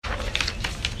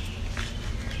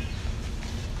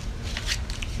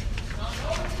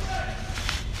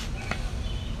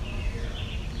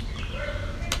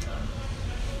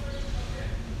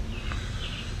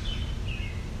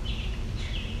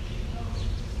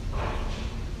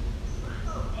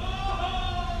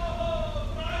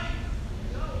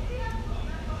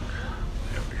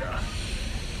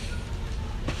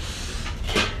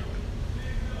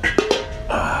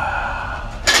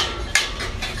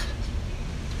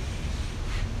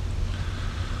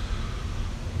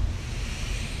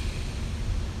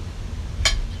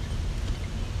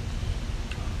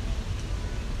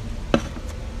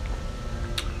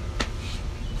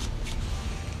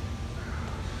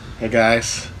Hey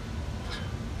guys,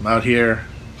 I'm out here,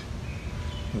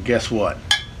 and guess what?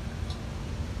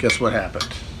 Guess what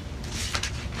happened?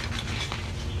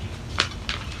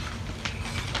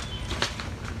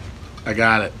 I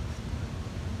got it.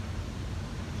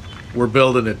 We're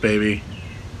building it, baby.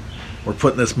 We're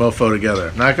putting this mofo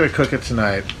together. Not gonna cook it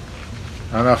tonight.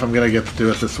 I don't know if I'm gonna get to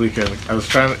do it this weekend. I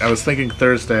was thinking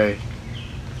Thursday,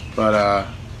 but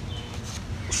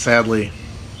sadly,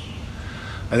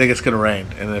 I think it's gonna rain,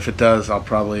 and if it does, I'll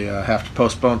probably have to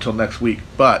postpone till next week.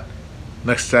 But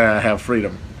next day I have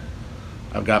freedom.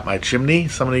 I've got my chimney.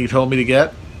 Somebody told me to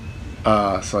get,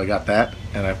 so I got that,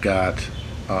 and I've got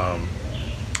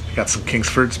some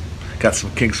Kingsford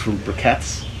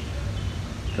briquettes.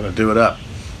 Gonna do it up.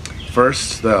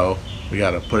 First, though, we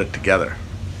gotta put it together.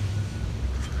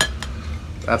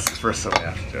 That's the first thing we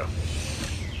have to do.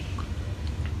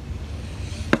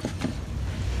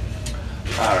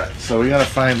 Alright, so we gotta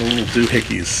find the little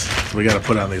doohickeys we gotta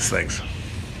put on these things.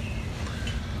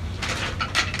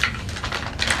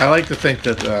 I like to think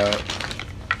that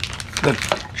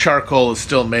charcoal is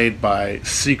still made by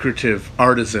secretive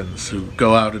artisans who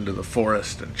go out into the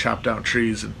forest and chop down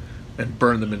trees and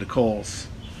burn them into coals.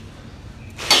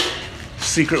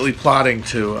 Secretly plotting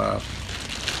to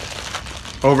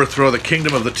overthrow the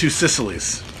kingdom of the two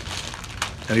Sicilies.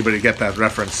 Anybody get that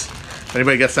reference? If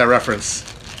anybody gets that reference,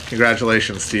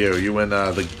 congratulations to you. You win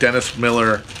the Dennis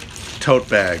Miller tote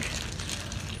bag.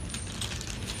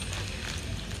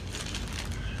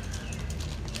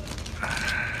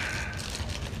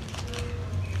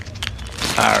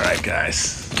 Alright,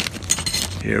 guys.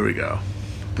 Here we go.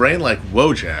 Brain like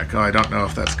Wojak. Oh, I don't know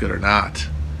if that's good or not.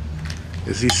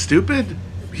 Is he stupid?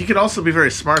 He could also be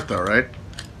very smart, though, right?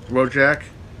 Wojak?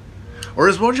 Or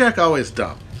is Wojak always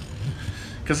dumb?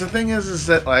 Because the thing is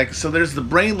that, like, so there's the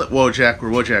brainlet Wojak where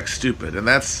Wojak's stupid, and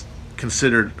that's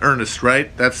considered earnest,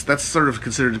 right? That's sort of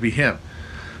considered to be him.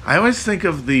 I always think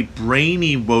of the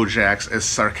brainy Wojaks as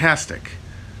sarcastic.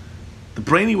 The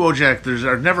brainy Wojak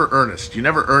are never earnest. You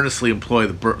never earnestly employ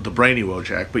the brainy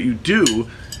Wojak, but you do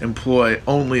employ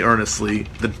only earnestly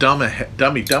the dummy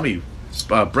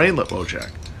brainlet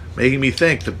Wojak, making me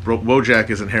think that Wojak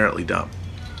is inherently dumb.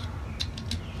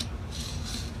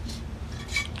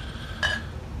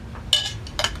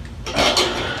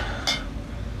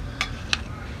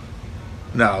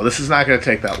 No, this is not going to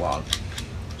take that long.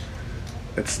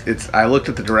 It's. I looked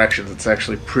at the directions. It's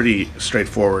actually pretty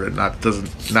straightforward and not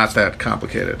that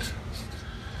complicated.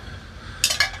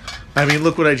 I mean,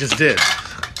 look what I just did.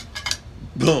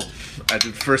 Boom! I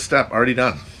did first step. Already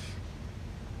done.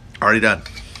 Already done.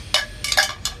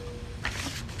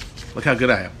 Look how good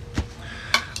I am.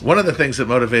 One of the things that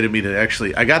motivated me to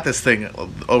actually, I got this thing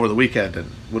over the weekend, and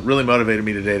what really motivated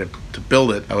me today to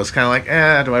build it, I was kind of like,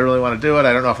 do I really want to do it?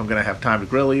 I don't know if I'm going to have time to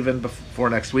grill even before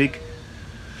next week.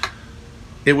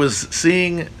 It was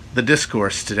seeing the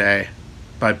discourse today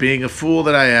by being a fool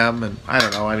that I am, and I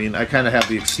don't know, I mean, I kind of have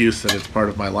the excuse that it's part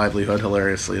of my livelihood,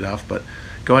 hilariously enough, but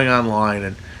going online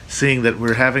and seeing that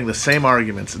we're having the same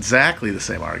arguments, exactly the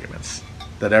same arguments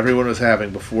that everyone was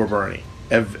having before Bernie.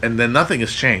 And then nothing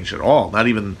has changed at all.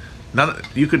 You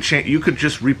could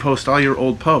just repost all your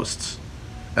old posts,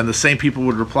 and the same people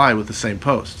would reply with the same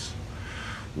posts.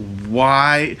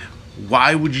 Why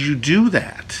would you do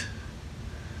that?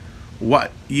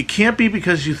 What? You can't be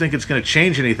because you think it's going to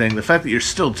change anything. The fact that you're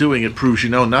still doing it proves you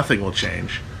know nothing will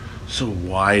change. So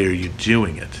why are you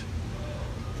doing it?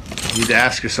 You need to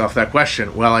ask yourself that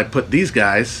question. Well, I put these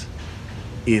guys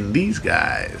in these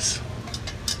guys.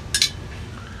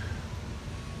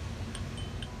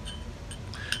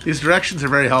 These directions are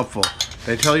very helpful.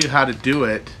 They tell you how to do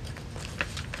it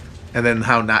and then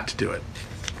how not to do it.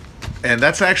 And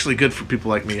that's actually good for people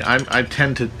like me. I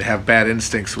tend to have bad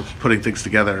instincts with putting things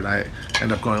together, and I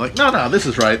end up going like, no, this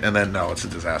is right, and then no, it's a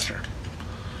disaster.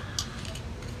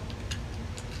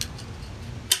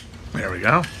 There we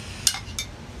go.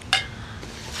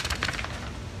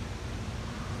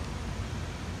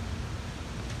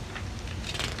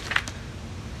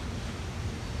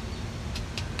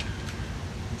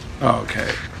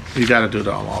 Okay, you got to do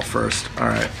them all first. All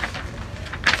right.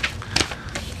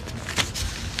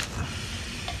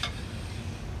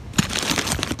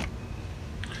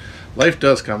 Life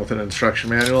does come with an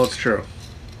instruction manual, it's true.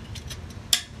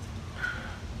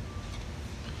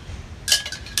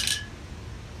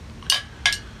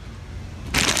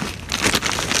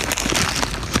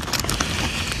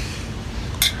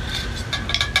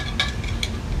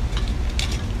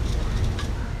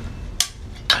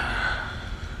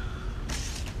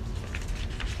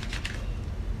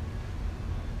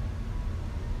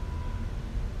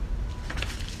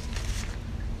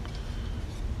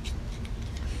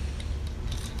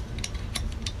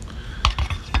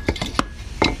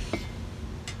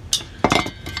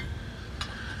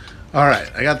 All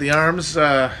right, I got the arms.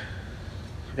 Ready.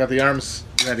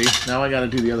 Now I got to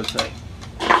do the other thing.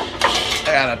 I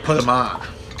got to put them on.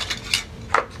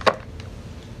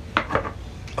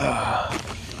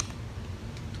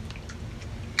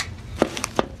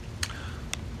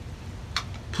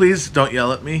 Please don't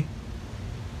yell at me.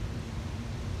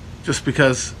 Just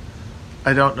because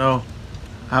I don't know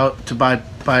how to buy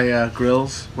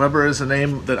grills. Weber is a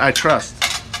name that I trust.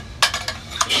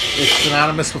 It's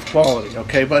synonymous with quality,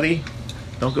 okay, buddy?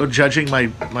 Don't go judging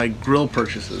my grill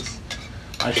purchases.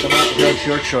 I shall not judge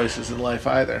your choices in life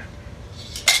either.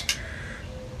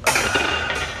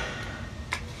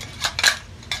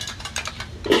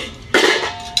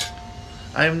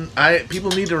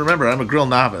 People need to remember I'm a grill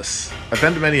novice. I've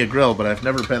been to many a grill, but I've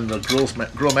never been the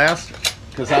grill master.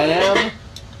 Because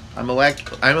I'm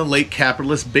a late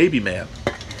capitalist baby man.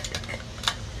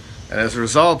 And as a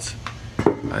result,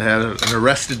 I had an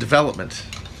arrested development.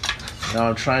 Now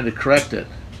I'm trying to correct it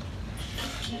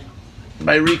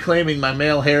by reclaiming my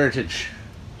male heritage.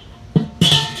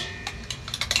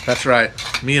 That's right.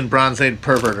 Me and Bronzade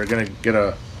Pervert are going to get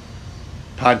a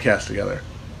podcast together.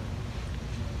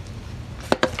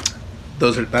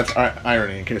 That's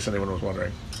irony, in case anyone was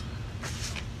wondering.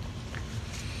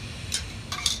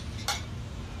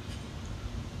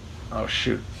 Oh,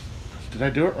 shoot. Did I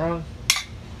do it wrong?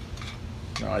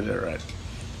 No, I did it right.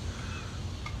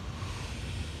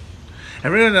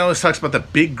 Everyone always talks about the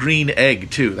big green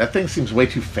egg, too. That thing seems way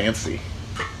too fancy.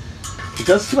 It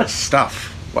does too much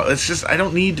stuff. Well, it's just, I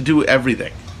don't need to do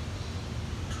everything.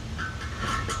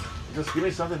 Just give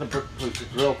me something to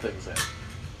grill things in.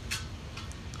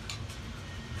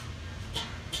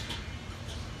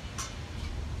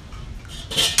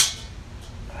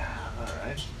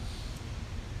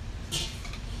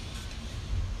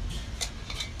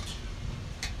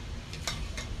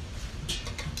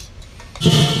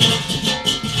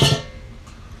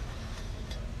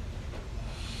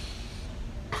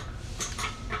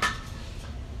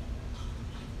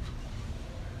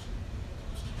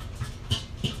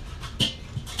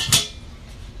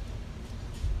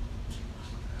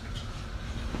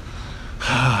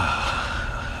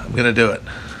 I'm gonna do it.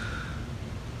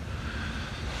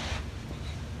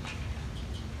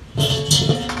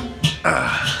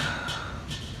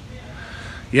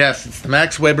 Yes, it's the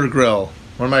Max Weber grill.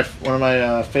 One of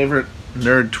my favorite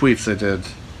nerd tweets I did.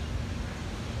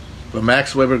 The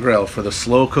Max Weber grill for the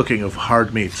slow cooking of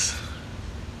hard meats.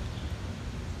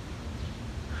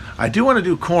 I do want to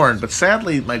do corn, but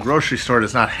sadly my grocery store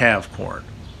does not have corn.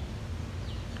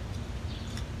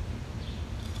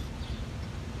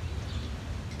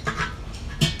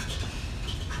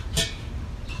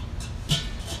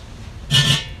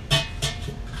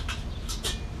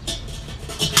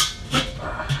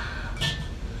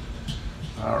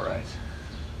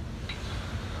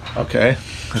 Okay,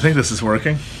 I think this is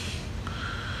working.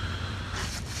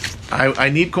 I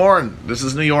need corn. This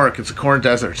is New York. It's a corn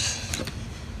desert.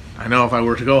 I know if I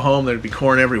were to go home, there'd be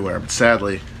corn everywhere. But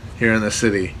sadly, here in the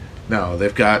city, no.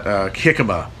 They've got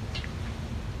jicama.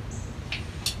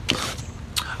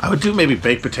 I would do maybe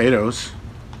baked potatoes,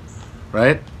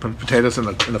 right? Put potatoes in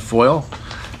the foil.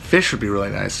 Fish would be really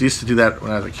nice. I used to do that when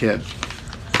I was a kid.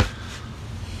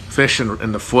 Fish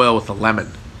in the foil with the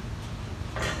lemon.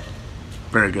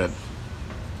 Very good.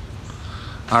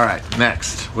 All right,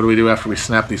 next. What do we do after we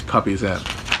snap these puppies in?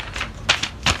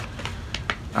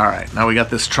 All right, now we got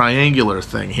this triangular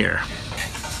thing here.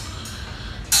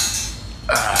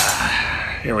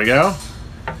 Here we go.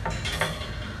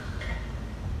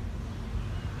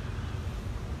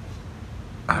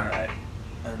 All right,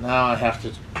 and now I have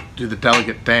to do the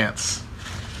delicate dance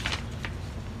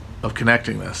of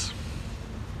connecting this.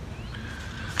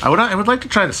 I would like to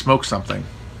try to smoke something.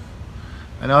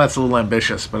 I know that's a little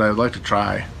ambitious, but I would like to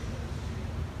try.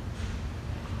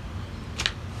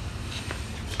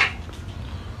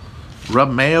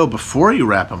 Rub mayo before you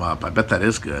wrap them up. I bet that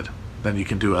is good. Then you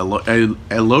can do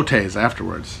elotes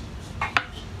afterwards.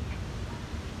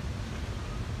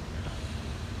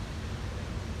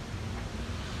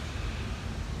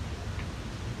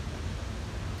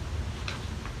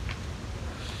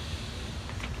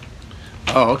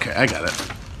 Oh, okay. I got it.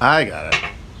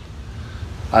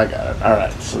 All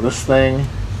right, so this thing,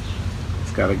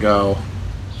 it's got to go. All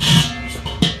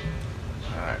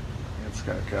right, it's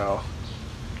got to go.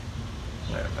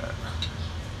 Wait a minute.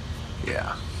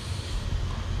 Yeah.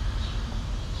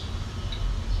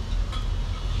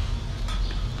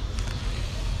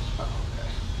 Okay.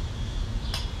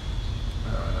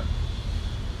 All right.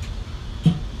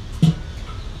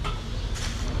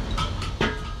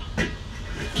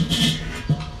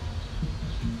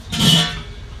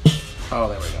 Oh,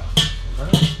 there we go. All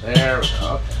right. There we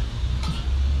go. Okay.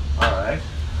 All right.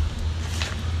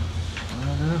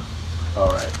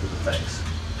 All right. Do the things.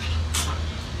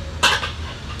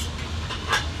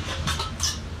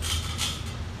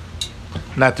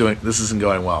 Not doing. This isn't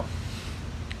going well.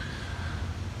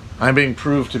 I'm being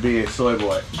proved to be a soy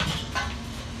boy.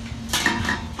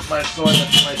 My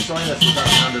soyness is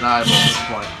undeniable at this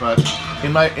point. But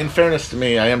in fairness to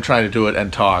me, I am trying to do it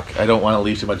and talk. I don't want to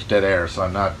leave too much dead air, so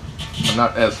I'm not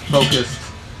as focused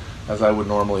as I would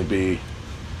normally be.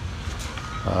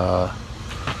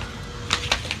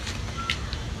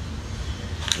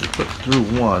 Put through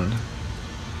one.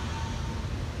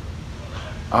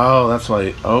 Oh, that's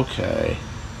why. Okay.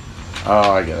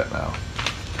 Oh, I get it now.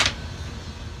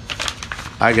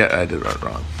 I did it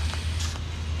wrong.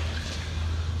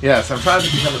 Yes, I'm trying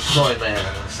to become a soy man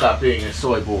and stop being a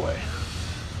soy boy.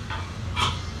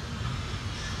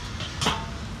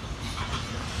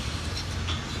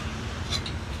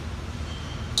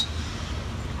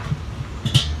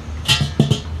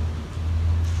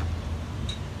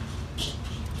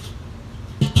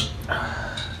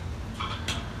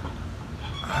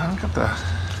 I don't get the...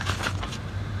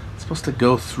 It's supposed to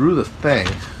go through the thing.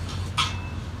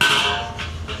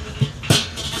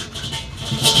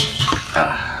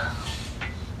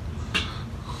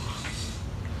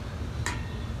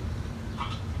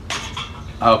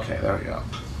 Okay, there we go.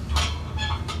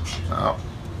 Oh.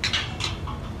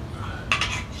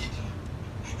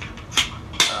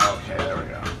 Okay, there we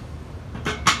go.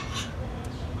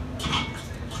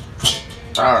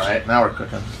 Alright, now we're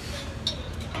cooking.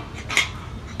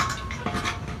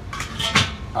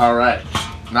 Alright,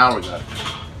 now we're good.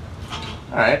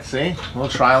 Alright, see? A little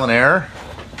trial and error.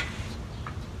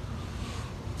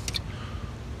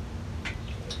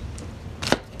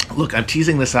 Look, I'm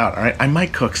teasing this out, all right? I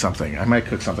might cook something, but I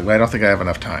don't think I have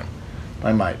enough time.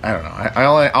 I might. I don't know.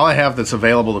 All I have that's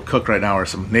available to cook right now are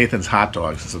some Nathan's hot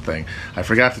dogs. Is the thing. I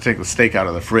forgot to take the steak out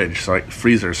of the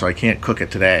freezer, so I can't cook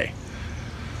it today.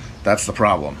 That's the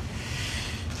problem.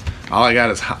 All I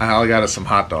got is some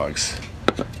hot dogs.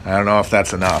 I don't know if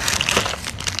that's enough.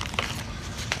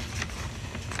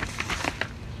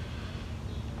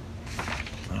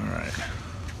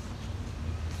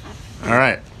 All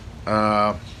right.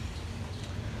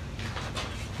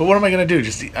 But what am I going to do?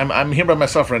 Just I'm here by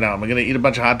myself right now. Am I going to eat a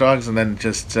bunch of hot dogs and then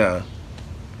just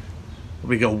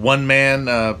we go one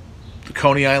man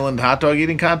Coney Island hot dog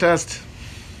eating contest?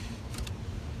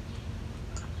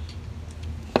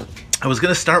 I was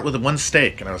going to start with one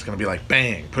steak, and I was going to be like,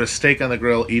 bang, put a steak on the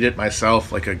grill, eat it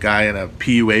myself like a guy in a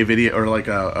PUA video, or like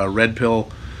a red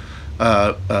pill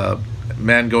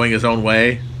man going his own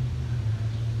way.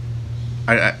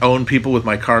 I own people with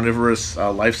my carnivorous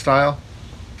lifestyle.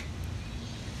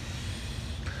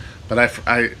 But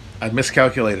I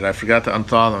miscalculated. I forgot to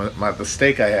unthaw the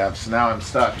steak I have, so now I'm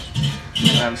stuck.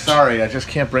 And I'm sorry, I just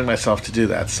can't bring myself to do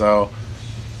that. So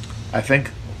I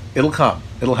think it'll come.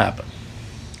 It'll happen.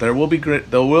 There will be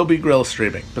grill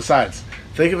streaming. Besides,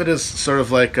 think of it as sort of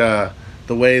like the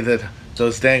way that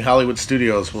those dang Hollywood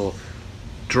studios will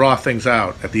draw things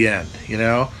out at the end. You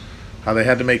know how they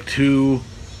had to make 2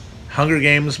 Hunger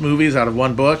Games movies out of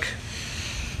one book.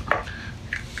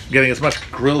 Getting as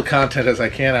much grill content as I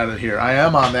can out of here. I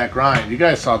am on that grind. You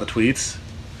guys saw the tweets.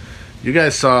 You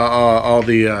guys saw all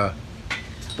the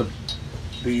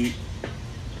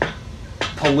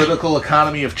political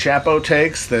economy of Chapo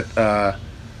takes that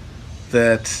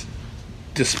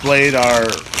displayed our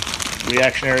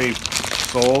reactionary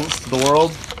souls to the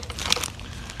world.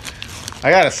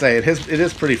 I gotta say, it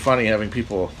is pretty funny having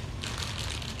people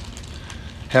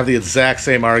have the exact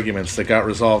same arguments that got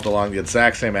resolved along the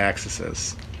exact same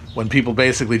axes when people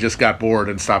basically just got bored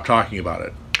and stopped talking about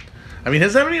it. I mean,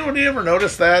 has anybody ever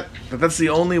noticed that that's the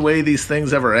only way these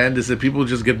things ever end, is that people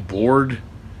just get bored?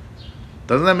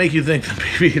 Doesn't that make you think that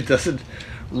maybe it doesn't,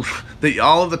 that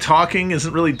all of the talking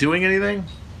isn't really doing anything?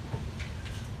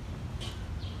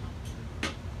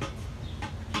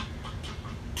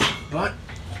 But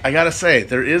I gotta say,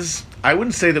 I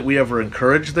wouldn't say that we ever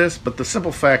encourage this, but the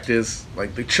simple fact is,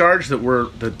 like, the charge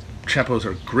that Chapos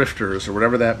are grifters, or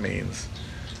whatever that means,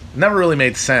 never really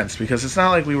made sense, because it's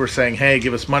not like we were saying, hey,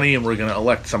 give us money and we're going to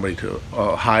elect somebody to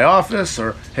a high office,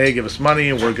 or hey, give us money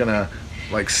and we're going to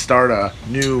like start a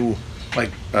new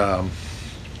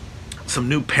some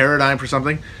new paradigm for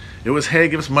something. It was, hey,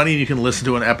 give us money and you can listen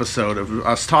to an episode of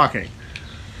us talking.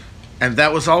 And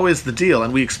that was always the deal,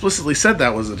 and we explicitly said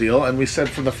that was the deal, and we said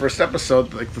from the first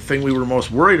episode, like, the thing we were most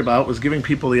worried about was giving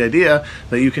people the idea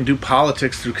that you can do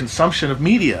politics through consumption of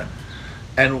media.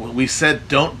 And we said,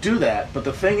 don't do that. But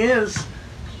the thing is,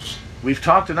 we've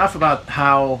talked enough about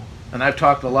how, and I've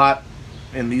talked a lot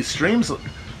in these streams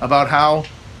about how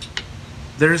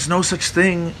there's no such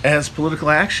thing as political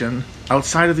action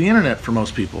outside of the internet for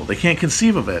most people. They can't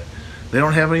conceive of it. They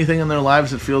don't have anything in their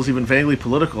lives that feels even vaguely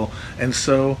political, and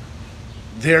so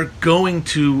they're going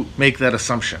to make that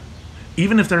assumption,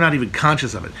 even if they're not even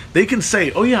conscious of it. They can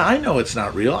say, "Oh yeah, I know it's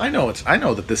not real. I know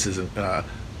that this isn't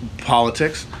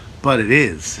politics," but it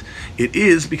is. It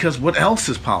is, because what else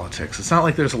is politics? It's not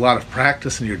like there's a lot of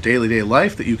practice in your daily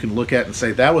life that you can look at and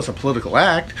say that was a political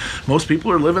act. Most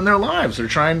people are living their lives. They're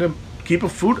trying to keep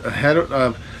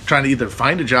trying to either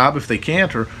find a job if they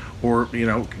can't, or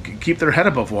keep their head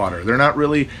above water. They're not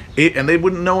really, and they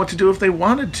wouldn't know what to do if they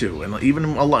wanted to. And even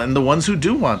and the ones who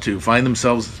do want to find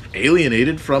themselves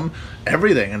alienated from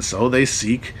everything, and so they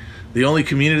seek the only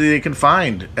community they can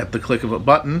find at the click of a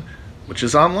button, which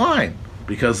is online,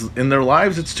 because in their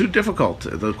lives it's too difficult.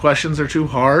 The questions are too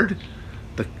hard.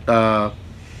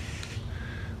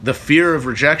 The fear of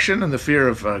rejection and the fear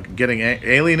of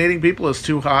alienating people is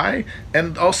too high,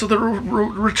 and also the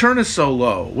return is so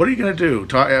low. What are you going to do?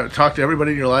 Talk to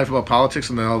everybody in your life about politics,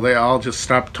 and they all just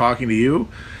stop talking to you?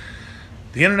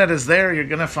 The internet is there. You're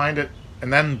going to find it,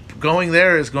 and then going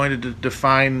there is going to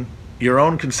define your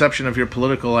own conception of your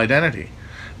political identity.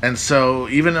 And so,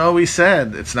 even though we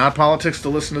said it's not politics to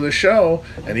listen to the show,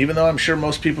 and even though I'm sure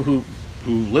most people who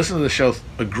listen to the show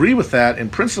agree with that in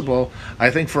principle,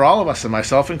 I think for all of us, and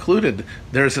myself included,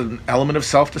 there's an element of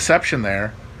self-deception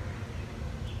there,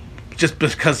 just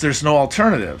because there's no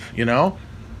alternative,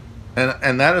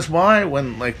 and that is why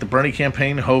when the Bernie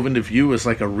campaign hove into view as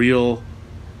a real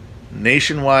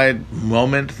nationwide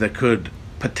moment that could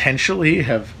potentially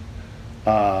have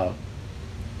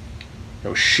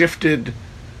shifted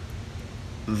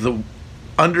the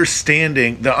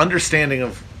understanding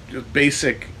of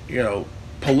basic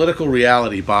political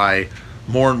reality by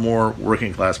more and more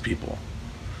working class people.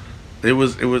 It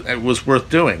was worth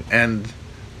doing, and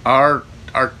our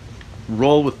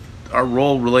role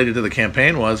related to the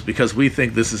campaign was, because we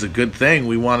think this is a good thing,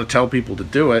 we want to tell people to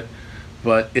do it,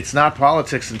 but it's not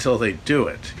politics until they do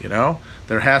it.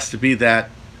 There has to be that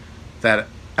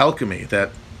alchemy, that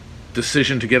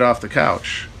decision to get off the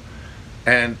couch,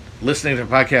 and listening to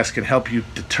podcasts can help you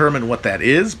determine what that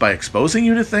is by exposing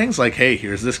you to things like, hey,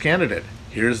 here's this candidate,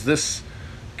 here's this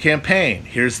campaign,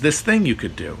 here's this thing you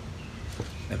could do.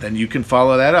 And then you can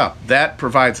follow that up. That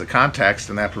provides a context,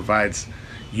 and that provides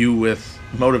you with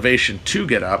motivation to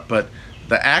get up, but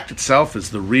the act itself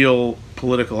is the real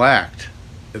political act.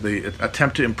 The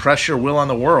attempt to impress your will on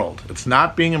the world. It's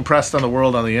not being impressed on the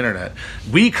world on the internet.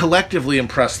 We collectively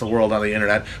impress the world on the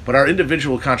internet, but our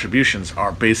individual contributions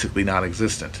are basically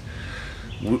non-existent.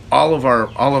 All of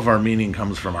our meaning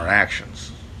comes from our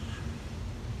actions,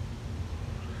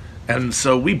 and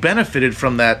so we benefited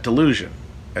from that delusion,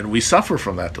 and we suffer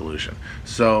from that delusion.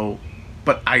 So,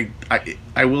 but I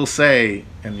will say,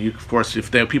 and you, of course,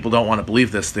 if people don't want to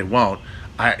believe this, they won't.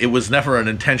 It was never an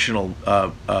intentional.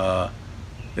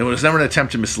 It was never an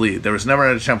attempt to mislead. There was never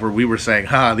an attempt where we were saying,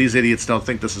 these idiots don't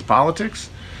think this is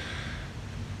politics.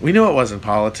 We knew it wasn't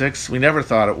politics. We never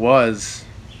thought it was.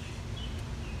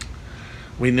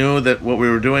 We knew that what we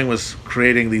were doing was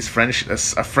creating a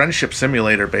friendship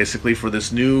simulator, basically, for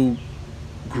this new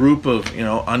group of,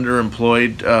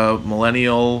 underemployed,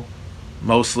 millennial,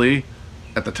 mostly,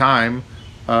 at the time,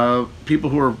 people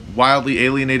who are wildly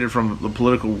alienated from the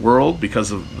political world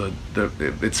because of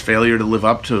its failure to live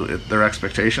up to their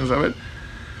expectations of it,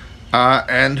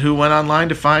 and who went online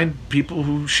to find people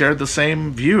who shared the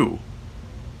same view.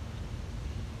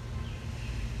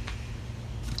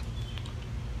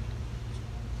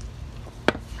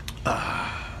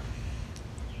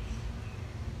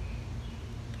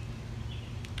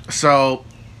 So,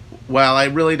 while I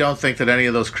really don't think that any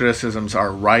of those criticisms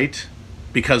are right,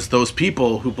 because those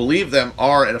people who believe them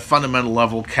are at a fundamental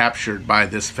level captured by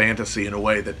this fantasy in a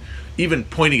way that even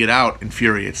pointing it out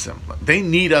infuriates them. They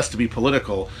need us to be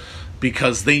political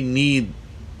because they need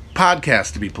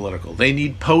podcasts to be political. They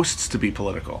need posts to be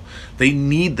political. They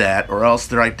need that, or else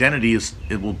their identity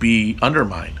will be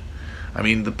undermined. I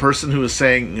mean, the person who is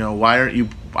saying, why aren't you,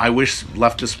 I wish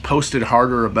leftists posted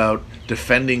harder about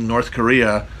defending North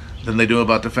Korea than they do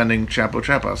about defending Chapo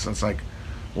Trapos. And it's like,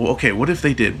 well, okay, what if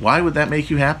they did? Why would that make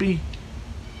you happy?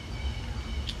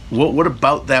 What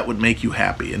about that would make you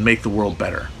happy and make the world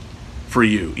better for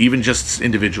you, even just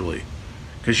individually?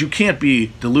 Because you can't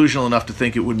be delusional enough to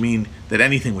think it would mean that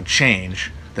anything would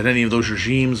change, that any of those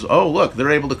regimes, oh, look, they're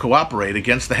able to cooperate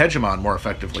against the hegemon more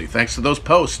effectively thanks to those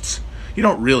posts. You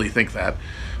don't really think that.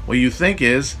 What you think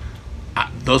is,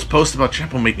 those posts about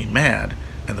Chapo make me mad,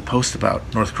 and the posts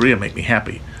about North Korea make me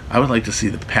happy. I would like to see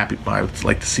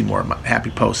more happy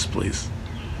posts, please.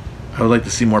 I would like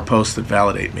to see more posts that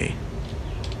validate me.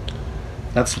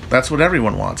 That's what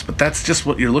everyone wants, but that's just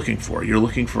what you're looking for. You're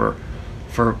looking for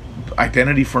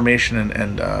identity formation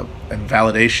and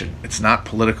validation. It's not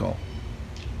political.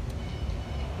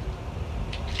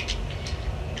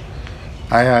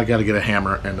 I got to get a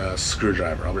hammer and a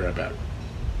screwdriver. I'll be right back.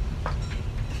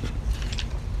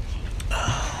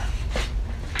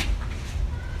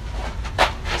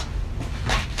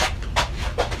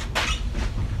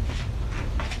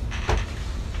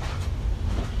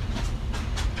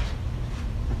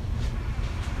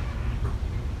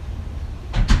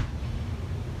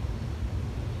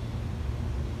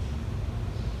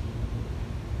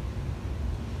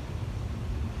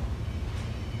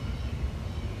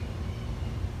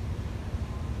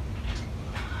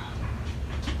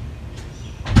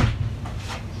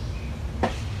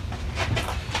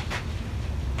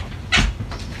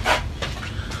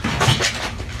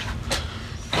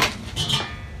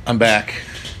 I'm back.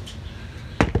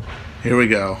 Here we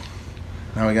go.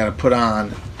 Now we got to put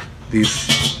on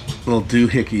these little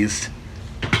doohickeys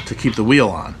to keep the wheel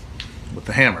on with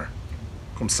the hammer.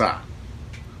 Comme ça.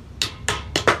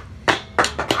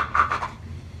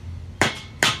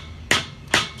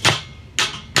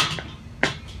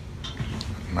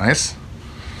 Nice.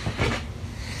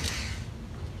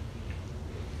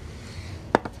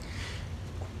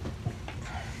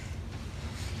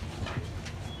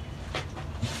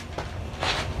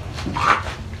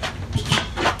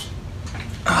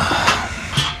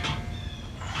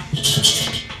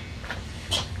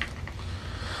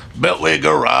 Beltway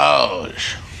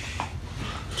Garage.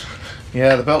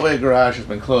 Yeah, the Beltway Garage has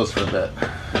been closed for a bit.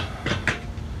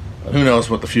 But who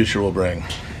knows what the future will bring.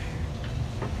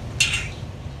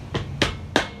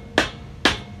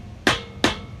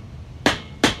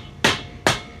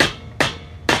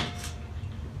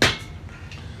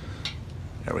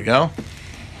 There we go.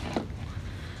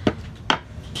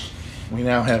 We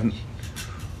now have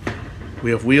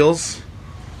wheels.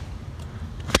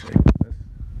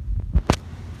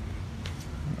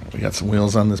 We got some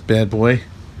wheels on this bad boy.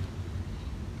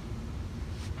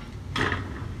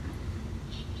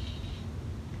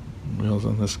 Wheels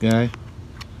on this guy.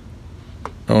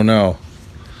 Oh no.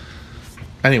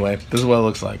 Anyway, this is what it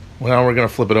looks like. Well, now we're going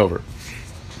to flip it over.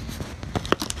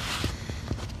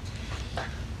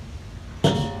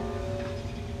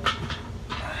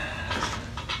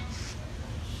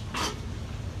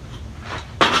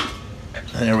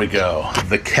 There we go.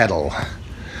 The kettle.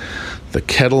 The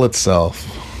kettle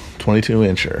itself.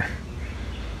 22-incher.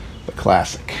 The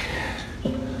classic.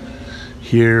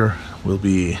 Here will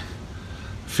be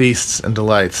feasts and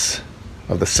delights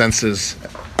of the senses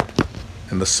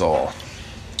and the soul.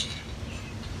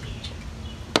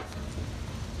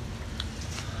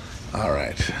 All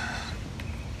right.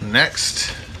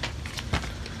 Next.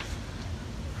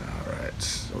 All right.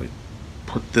 So we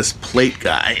put this plate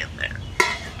guy in there.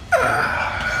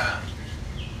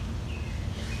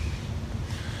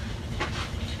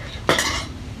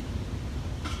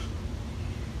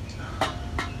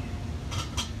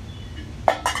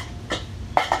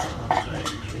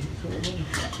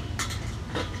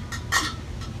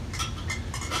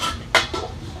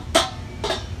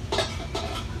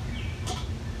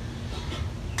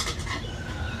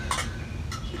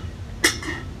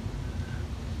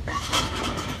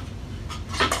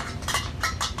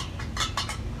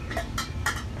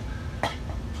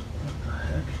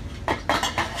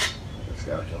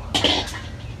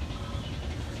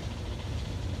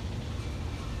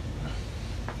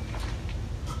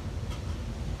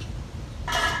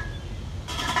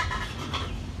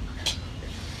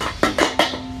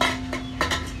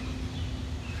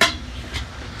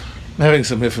 I'm having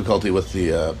some difficulty with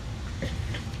the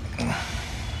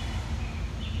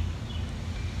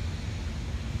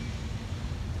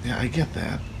yeah, I get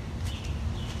that.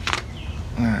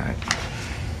 Alright.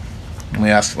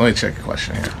 Let me check a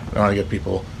question here. I don't want to get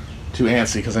people too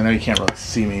antsy because I know you can't really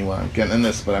see me when I'm getting in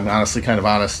this, but I'm honestly kind of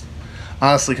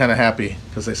happy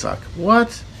because they suck.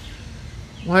 What?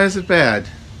 Why is it bad?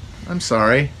 I'm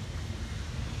sorry.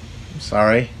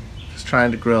 Just trying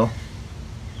to grill.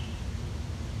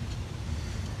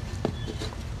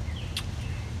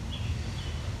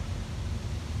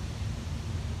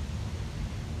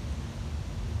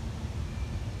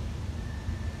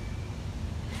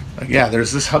 Yeah,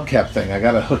 there's this hubcap thing. I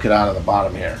gotta hook it out of the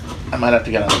bottom here. I might have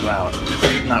to get on the ground.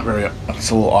 Not very.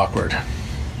 It's a little awkward.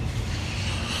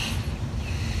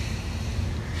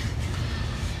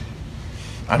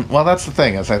 Well, that's the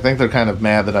thing, is I think they're kind of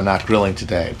mad that I'm not grilling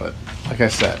today. But like I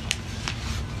said,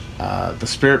 the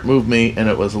spirit moved me, and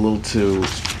it was a little too.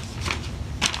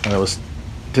 And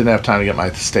didn't have time to get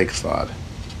my steaks thawed.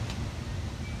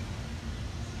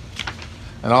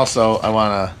 And also, I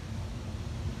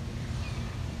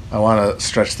wanna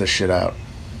stretch this shit out.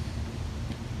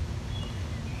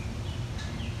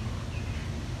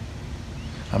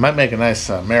 I might make a nice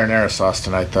marinara sauce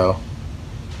tonight, though.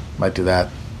 Might do that.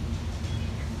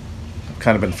 I've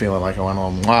kind of been feeling like I want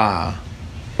a mwah.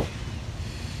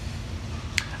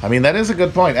 I mean, that is a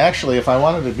good point. Actually, if I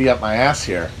wanted to be up my ass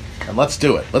here, and let's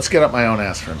do it. Let's get up my own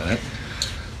ass for a minute.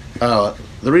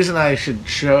 The reason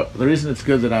it's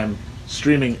good that I'm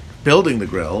streaming building the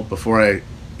grill before I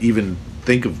even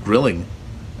think of grilling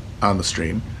on the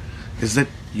stream is that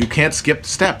you can't skip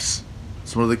steps.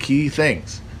 It's one of the key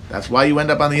things. That's why you end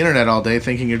up on the internet all day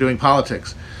thinking you're doing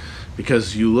politics,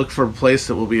 because you look for a place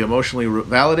that will be emotionally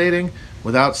validating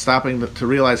without stopping to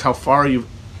realize how far you've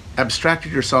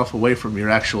abstracted yourself away from your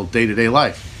actual day-to-day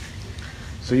life.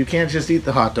 So you can't just eat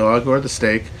the hot dog or the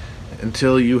steak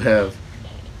until you have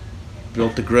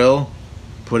built the grill,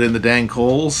 put in the dang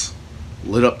coals,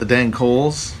 lit up the dang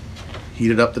coals,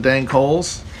 heated up the dang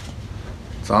coals.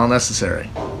 It's all necessary.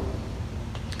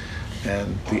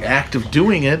 And the act of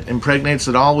doing it impregnates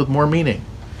it all with more meaning.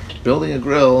 Building a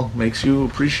grill makes you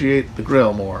appreciate the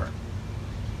grill more.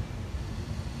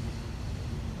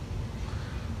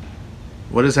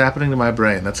 What is happening to my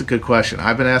brain? That's a good question.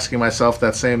 I've been asking myself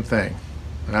that same thing.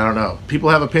 And I don't know.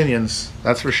 People have opinions,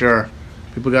 that's for sure.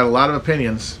 People got a lot of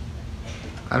opinions.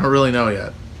 I don't really know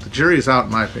yet. The jury's out,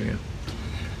 in my opinion.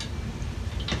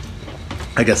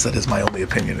 I guess that is my only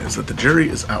opinion, is that the jury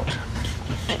is out.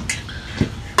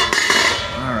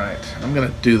 I'm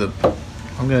gonna do the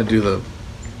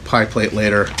pie plate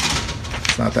later.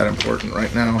 It's not that important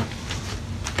right now.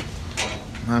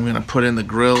 I'm gonna put in the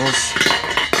grills.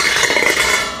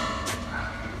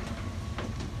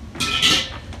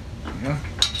 Yeah.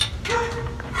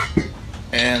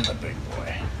 And the big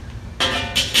boy.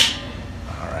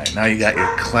 Alright, now you got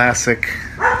your classic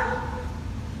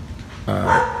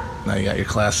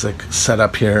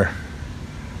setup here.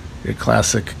 Your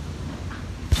classic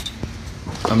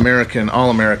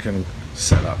all-American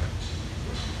setup.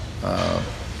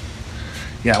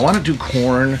 Yeah, I want to do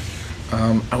corn.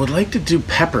 I would like to do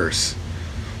peppers.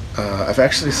 I've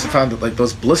actually found that like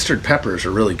those blistered peppers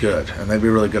are really good, and they'd be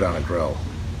really good on a grill.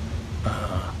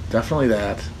 Definitely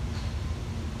that.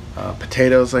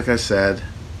 Potatoes, like I said.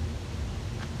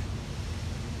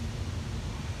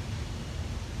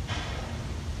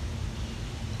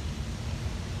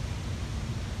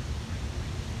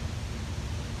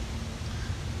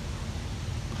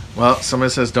 Well, somebody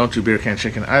says don't do beer can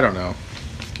chicken. I don't know.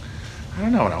 I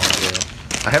don't know what I want to do.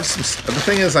 I have some. The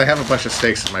thing is, I have a bunch of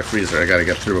steaks in my freezer I got to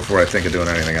get through before I think of doing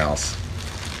anything else.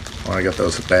 I want to get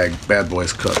those bad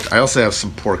boys cooked. I also have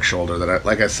some pork shoulder that,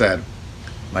 like I said,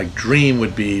 my dream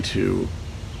would be to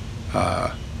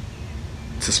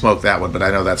smoke that one, but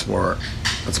I know that's more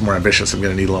ambitious. I'm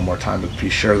going to need a little more time to be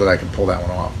sure that I can pull that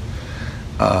one off.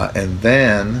 And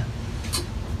then.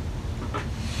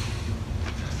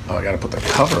 Oh, I got to put the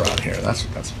cover on here. That's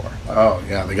what that's for. Oh,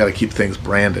 yeah, they got to keep things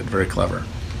branded. Very clever.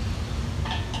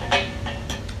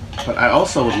 But I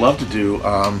also would love to do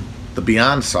the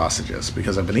Beyond sausages,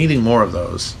 because I've been eating more of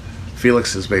those.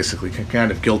 Felix is basically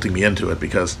kind of guilting me into it,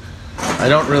 because I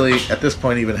don't really, at this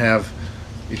point, you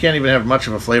can't even have much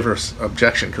of a flavor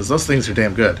objection, because those things are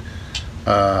damn good.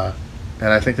 And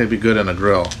I think they'd be good in a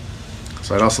grill.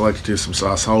 So I'd also like to do some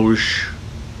sausage.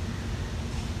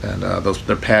 And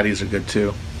their patties are good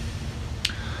too.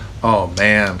 Oh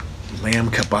man,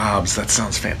 lamb kebabs, that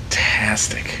sounds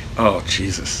fantastic. Oh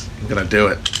Jesus, I'm gonna do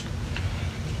it.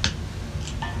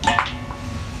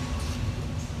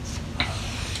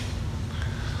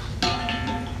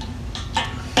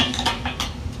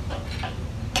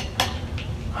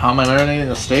 How am I marinating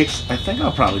the steaks? I think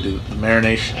I'll probably do the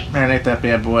marinate that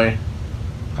bad boy.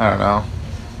 I don't know.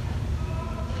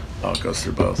 Oh, it goes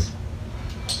through both.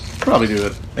 Probably do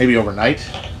it maybe overnight.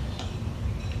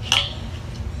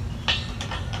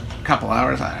 A couple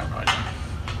hours, I have no idea.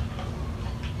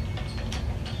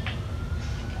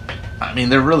 I mean,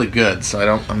 they're really good, so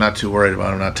I'm not too worried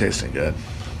about them not tasting good.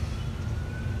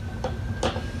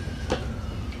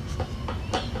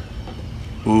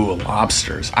 Ooh,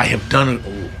 lobsters. I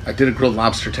did a grilled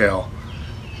lobster tail.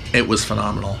 It was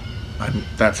phenomenal.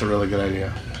 That's a really good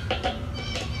idea.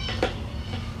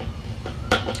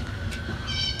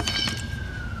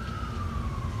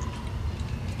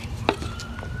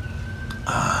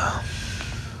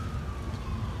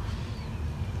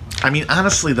 I mean,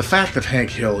 honestly, the fact that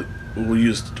Hank Hill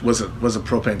was a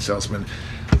propane salesman,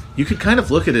 you could kind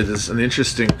of look at it as an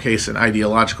interesting case in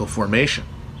ideological formation.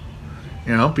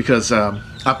 You know, because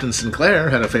Upton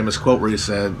Sinclair had a famous quote where he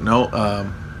said, "No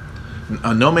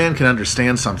No man can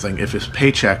understand something if his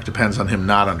paycheck depends on him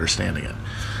not understanding it.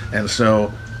 And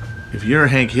so, if you're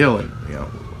Hank Hill, and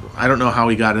I don't know how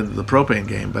he got into the propane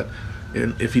game, but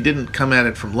if he didn't come at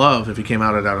it from love, if he came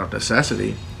at it out of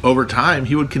necessity, over time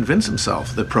he would convince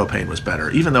himself that propane was better,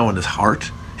 even though in his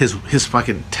heart, his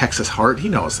fucking Texas heart, he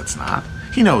knows it's not.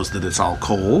 He knows that it's all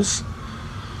coals.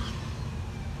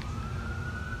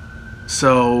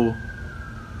 So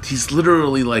he's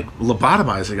literally like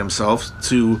lobotomizing himself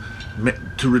to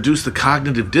reduce the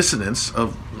cognitive dissonance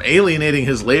of alienating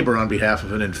his labor on behalf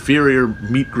of an inferior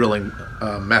meat grilling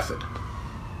method.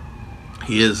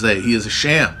 He is a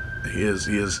sham. He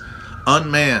is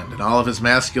unmanned, and all of his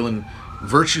masculine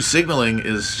signaling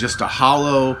is just a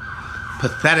hollow,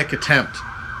 pathetic attempt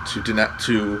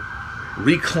to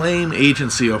reclaim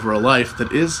agency over a life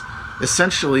that is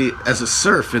essentially as a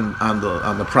serf on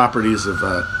the properties of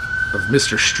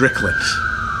Mr. Strickland.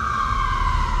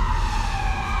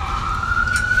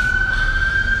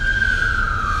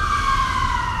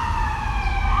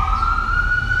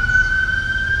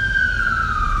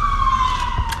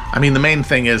 I mean, the main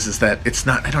thing is that it's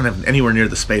not. I don't have anywhere near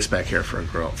the space back here for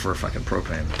a fucking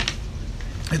propane.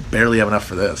 I barely have enough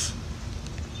for this.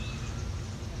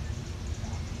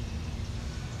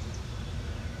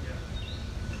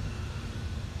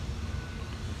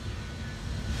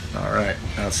 All right,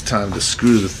 now it's time to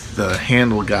screw the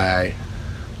handle guy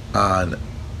on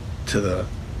to the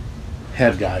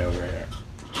head guy over here.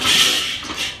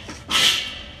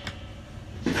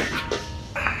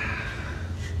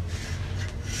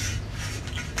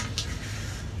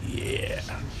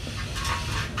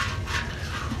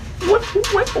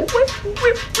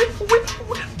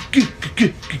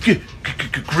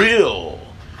 Grill.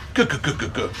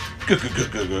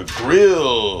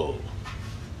 Grill.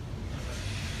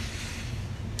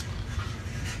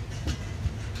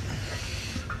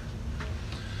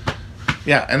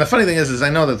 Yeah, and the funny thing is I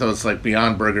know that those like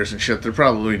Beyond Burgers and shit, they're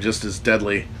probably just as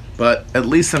deadly, but at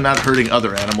least I'm not hurting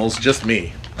other animals, just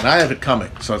me. And I have it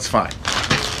coming, so it's fine.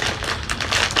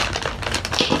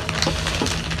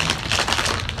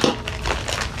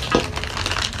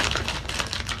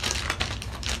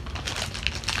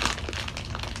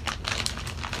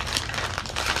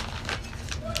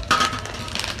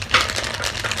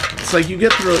 It's like you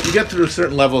get through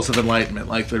certain levels of enlightenment.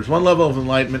 Like there's one level of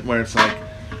enlightenment where it's like,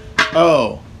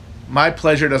 oh, my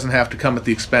pleasure doesn't have to come at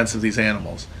the expense of these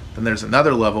animals. Then there's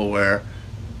another level where,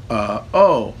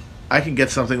 oh, I can get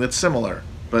something that's similar,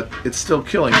 but it's still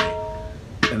killing me.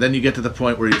 And then you get to the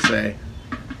point where you say,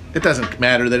 it doesn't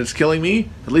matter that it's killing me,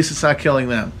 at least it's not killing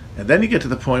them. And then you get to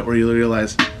the point where you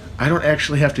realize, I don't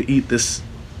actually have to eat this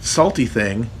salty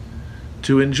thing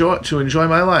to enjoy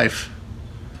my life.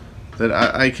 That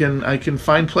I can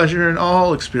find pleasure in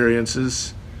all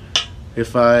experiences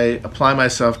if I apply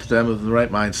myself to them with the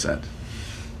right mindset.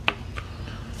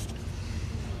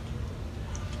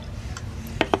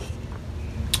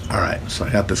 All right, so I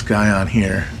got this guy on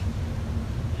here.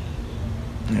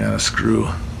 I got a screw.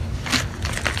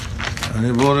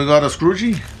 Anybody got a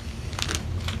screwgee?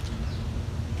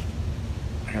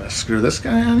 I gotta screw this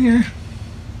guy on here.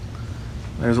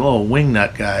 There's a little wing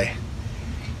nut guy.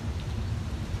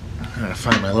 I gotta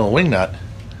find my little wing nut.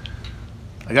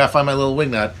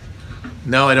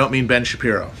 No, I don't mean Ben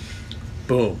Shapiro.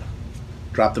 Boom.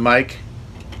 Drop the mic.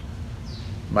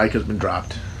 Mic has been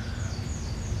dropped.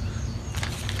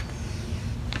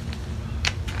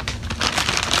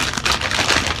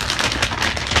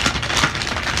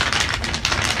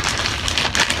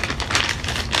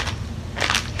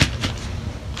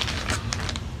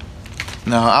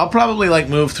 Now, I'll probably like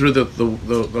move through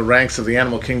the ranks of the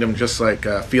animal kingdom just like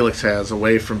Felix has,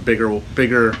 away from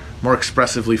bigger, more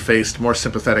expressively faced, more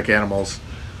sympathetic animals.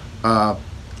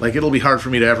 Like it'll be hard for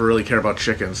me to ever really care about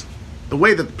chickens. The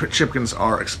way that chickens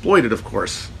are exploited, of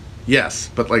course, yes,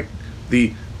 but like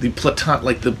the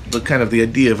kind of the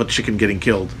idea of a chicken getting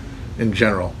killed in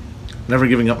general. Never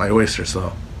giving up my oysters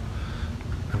though.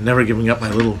 I'm never giving up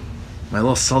my little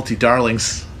salty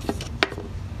darlings.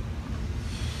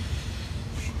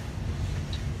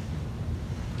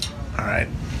 Alright.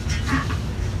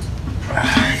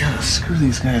 I gotta screw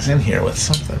these guys in here with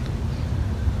something.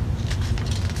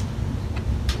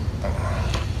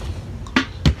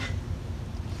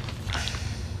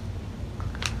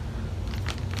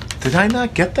 Did I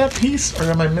not get that piece?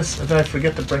 Or did I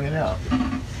forget to bring it out?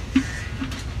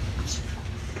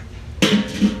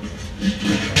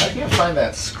 I can't find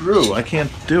that screw. I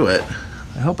can't do it.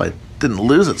 I hope I didn't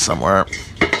lose it somewhere.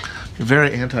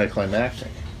 Very anticlimactic.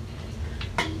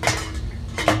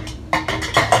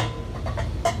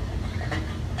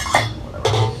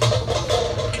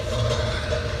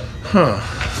 Huh.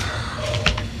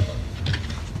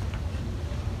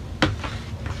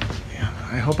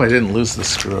 hope I didn't lose the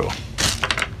screw.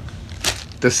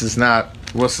 This is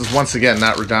once again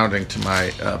not redounding to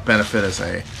my benefit as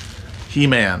a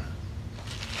He-Man.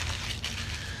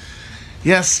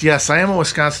 Yes, I am a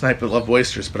Wisconsinite but love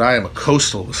oysters, but I am a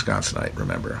coastal Wisconsinite,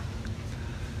 remember.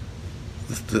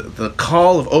 The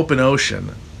call of open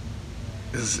ocean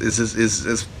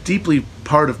is deeply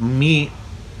part of me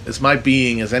as my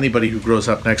being as anybody who grows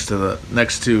up next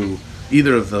to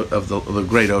either of the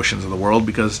great oceans of the world,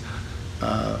 because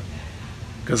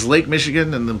Lake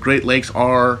Michigan and the Great Lakes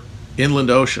are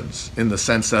inland oceans in the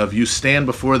sense of you stand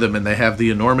before them and they have the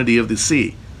enormity of the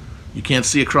sea. You can't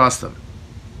see across them.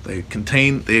 They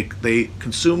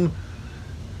consume.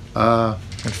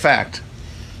 In fact,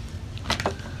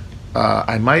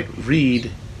 I might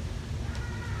read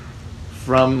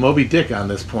from Moby Dick on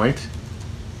this point.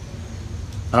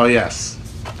 Oh yes,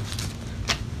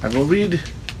 I will read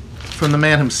from the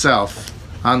man himself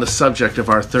on the subject of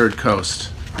our third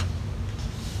coast.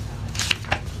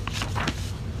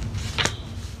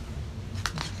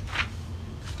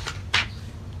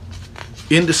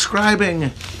 In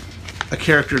describing a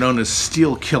character known as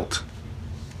Steel Kilt,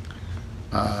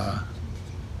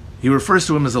 he refers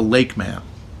to him as a lake man.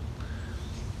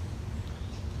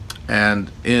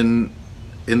 And in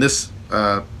this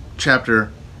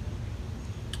chapter,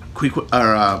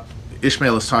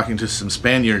 Ishmael is talking to some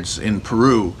Spaniards in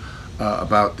Peru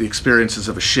about the experiences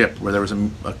of a ship where there was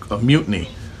a mutiny.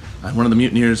 And one of the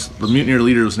mutineer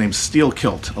leader was named Steel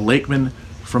Kilt, a lakeman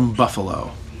from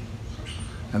Buffalo.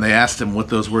 And they asked him what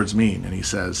those words mean, and he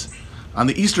says, "On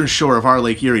the eastern shore of our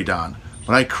Lake Erie, Don,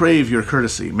 but I crave your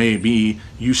courtesy. Maybe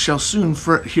you shall soon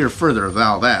hear further of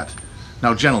all that.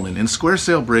 Now, gentlemen, in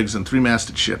square-sail brigs and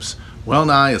three-masted ships, well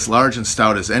nigh as large and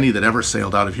stout as any that ever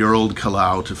sailed out of your old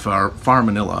Callao to far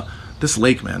Manila, this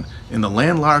lakeman, in the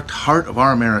landlocked heart of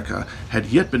our America, had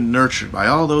yet been nurtured by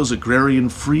all those agrarian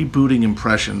freebooting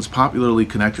impressions popularly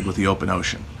connected with the open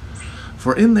ocean.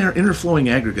 For in their inner-flowing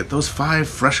aggregate, those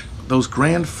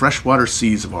grand freshwater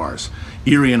seas of ours,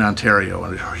 Erie in Ontario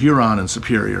and Huron and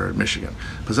Superior in Michigan,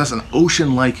 possess an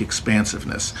ocean-like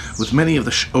expansiveness, with many of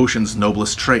the ocean's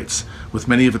noblest traits, with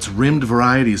many of its rimmed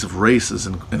varieties of races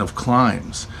and of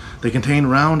climes. They contain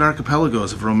round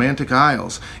archipelagos of romantic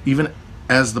isles, even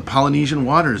as the Polynesian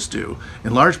waters do,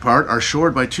 in large part are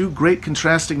shored by two great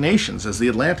contrasting nations, as the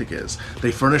Atlantic is.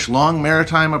 They furnish long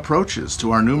maritime approaches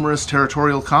to our numerous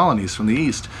territorial colonies from the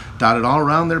east, dotted all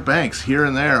around their banks, here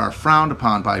and there, are frowned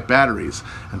upon by batteries,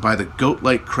 and by the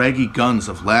goat-like craggy guns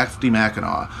of lofty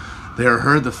Mackinac. They are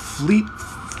heard the fleet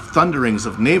thunderings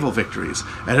of naval victories.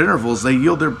 At intervals they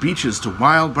yield their beaches to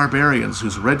wild barbarians,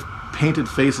 whose red-painted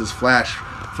faces flash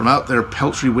from out their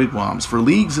peltry wigwams. For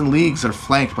leagues and leagues are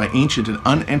flanked by ancient and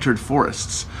unentered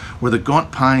forests, where the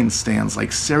gaunt pine stands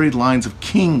like serried lines of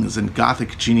kings and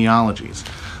Gothic genealogies.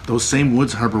 Those same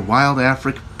woods harbor wild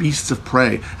Afric beasts of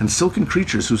prey and silken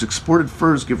creatures whose exported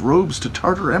furs give robes to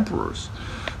Tartar emperors.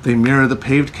 They mirror the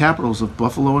paved capitals of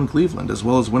Buffalo and Cleveland, as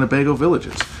well as Winnebago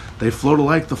villages. They float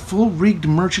alike the full-rigged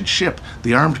merchant ship,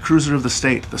 the armed cruiser of the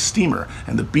state, the steamer,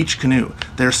 and the beach canoe.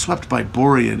 They are swept by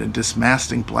borean and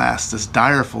dismasting blasts, as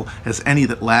direful as any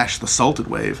that lash the salted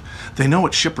wave. They know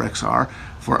what shipwrecks are,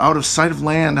 for out of sight of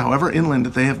land, however inland,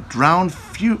 they have drowned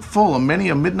full of many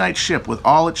a midnight ship with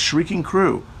all its shrieking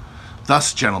crew.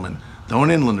 Thus, gentlemen, though an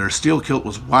inlander, Steel Kilt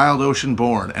was wild ocean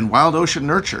born, and wild ocean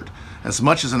nurtured, as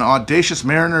much as an audacious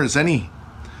mariner as any.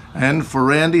 And for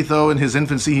Randy, though in his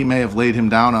infancy he may have laid him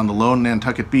down on the lone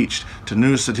Nantucket beach to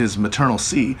noose at his maternal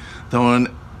sea, though in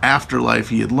afterlife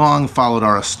he had long followed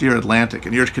our austere Atlantic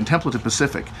and your contemplative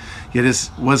Pacific,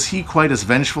 yet was he quite as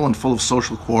vengeful and full of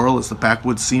social quarrel as the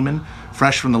backwoods seaman,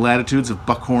 fresh from the latitudes of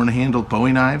buckhorn-handled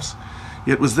bowie knives?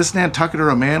 Yet was this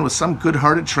Nantucketer a man with some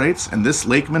good-hearted traits, and this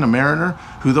lakeman a mariner,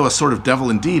 who, though a sort of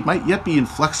devil indeed, might yet be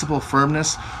inflexible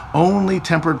firmness, only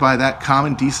tempered by that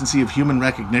common decency of human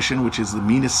recognition which is the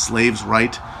meanest slave's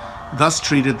right. Thus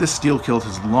treated, this Steel Kilt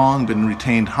has long been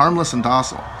retained harmless and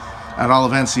docile. At all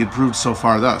events he had proved so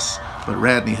far thus, but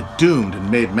Radney had doomed and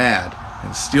made mad,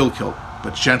 and Steel Kilt,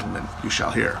 but gentlemen, you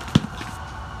shall hear.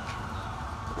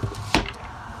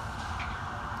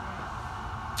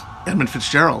 Edmund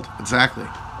Fitzgerald, exactly.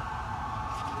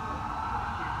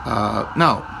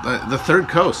 No, the Third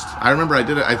Coast. I remember I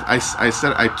did it. I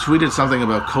tweeted something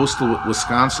about coastal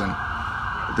Wisconsin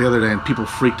the other day, and people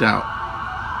freaked out.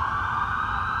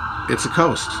 It's a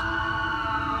coast,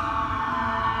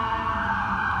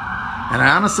 and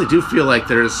I honestly do feel like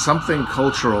there is something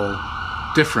cultural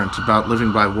different about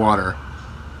living by water.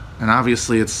 And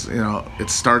obviously, it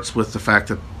starts with the fact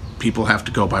that people have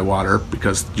to go by water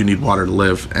because you need water to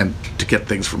live and to get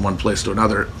things from one place to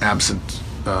another, absent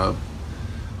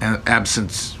and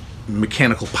absent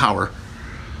mechanical power.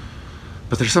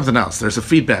 But there's something else. There's a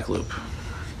feedback loop.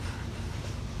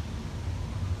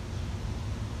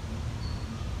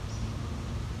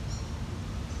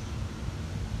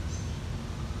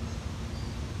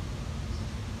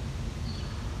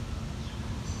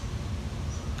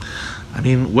 I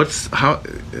mean,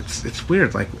 it's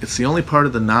weird. Like, it's the only part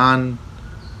of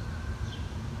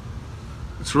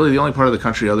it's really the only part of the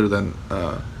country other than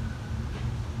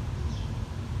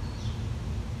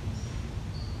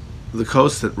the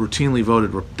coast that routinely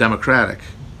voted Democratic,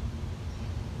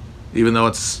 even though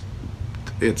its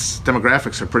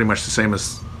demographics are pretty much the same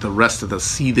as the rest of the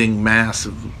seething mass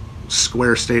of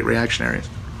square state reactionaries.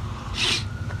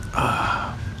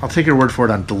 I'll take your word for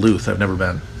it on Duluth. I've never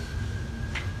been.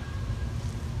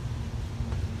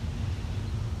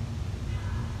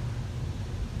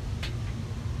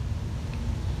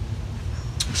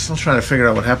 I'm still trying to figure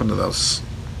out what happened to those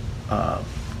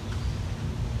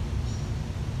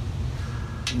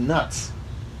nuts.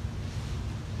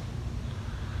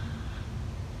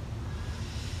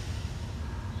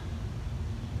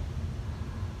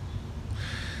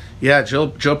 Yeah, Joe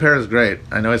Parra is great.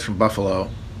 I know he's from Buffalo.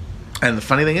 And the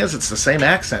funny thing is, it's the same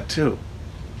accent, too.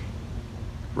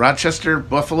 Rochester,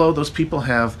 Buffalo, those people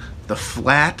have the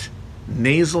flat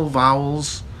nasal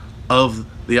vowels of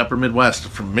the upper Midwest,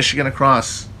 from Michigan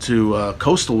across to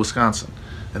coastal Wisconsin.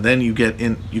 And then you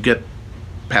get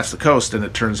past the coast and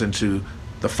it turns into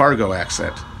the Fargo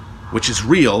accent, which is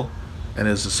real and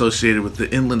is associated with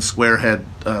the inland squarehead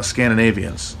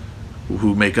Scandinavians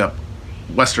who make up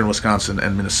western Wisconsin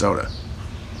and Minnesota.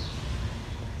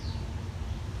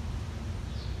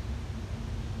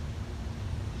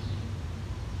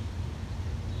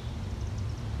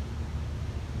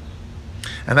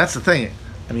 And that's the thing.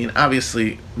 I mean,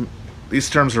 obviously, these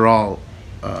terms are all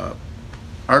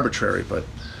arbitrary, but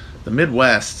the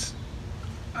Midwest,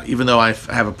 even though I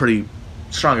have a pretty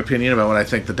strong opinion about what I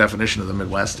think the definition of the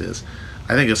Midwest is,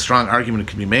 I think a strong argument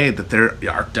can be made that there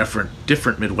are different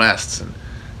Midwests,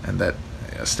 and that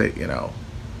a state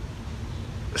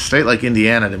like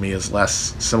Indiana to me is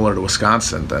less similar to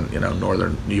Wisconsin than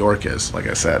northern New York is, like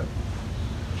I said.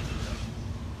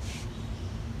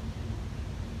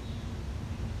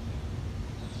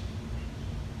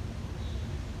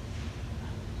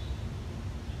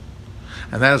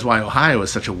 And that is why Ohio is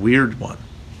such a weird one.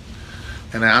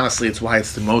 And honestly, it's why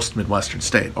it's the most Midwestern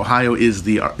state. Ohio is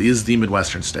the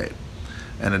Midwestern state,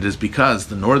 and it is because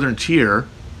the northern tier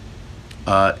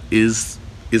is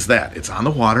that it's on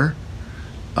the water.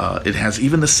 It has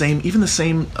even the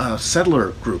same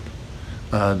settler group.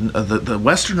 The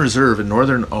Western Reserve in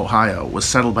northern Ohio was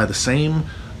settled by the same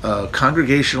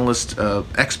Congregationalist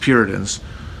ex-Puritans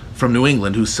from New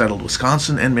England who settled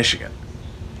Wisconsin and Michigan.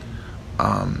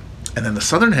 And then the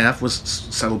southern half was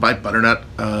settled by butternut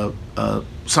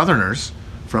Southerners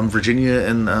from Virginia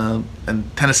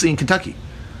and Tennessee and Kentucky.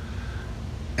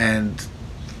 And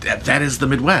that is the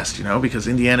Midwest, because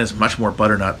Indiana is much more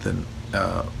butternut than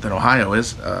Ohio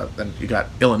is. Then you got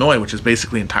Illinois, which is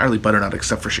basically entirely butternut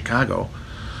except for Chicago.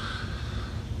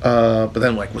 But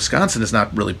then, like, Wisconsin is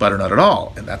not really butternut at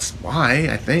all, and that's why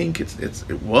I think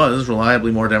it was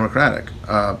reliably more Democratic,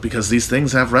 because these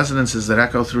things have resonances that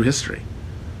echo through history.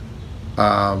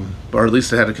 Or at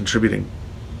least it had a contributing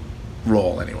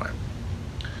role anyway.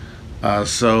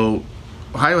 So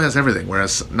Ohio has everything,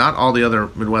 whereas not all the other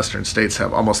Midwestern states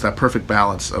have almost that perfect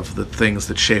balance of the things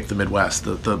that shape the Midwest.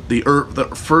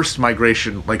 The first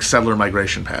migration, like settler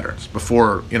migration patterns,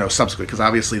 before subsequent, because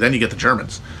obviously then you get the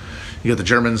Germans. You get the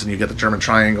Germans and you get the German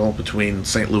Triangle between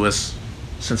St. Louis,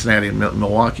 Cincinnati, and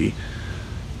Milwaukee.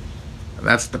 And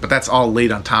that's all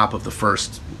laid on top of the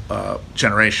first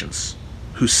generations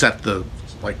who set the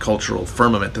cultural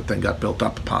firmament that then got built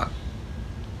up upon.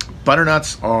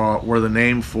 Butternuts were the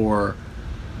name for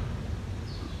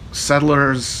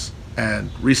settlers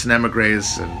and recent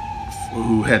emigres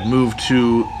who had moved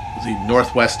to the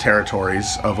Northwest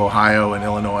territories of Ohio and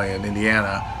Illinois and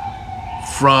Indiana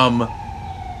from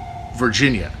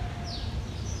Virginia.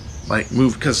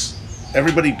 Because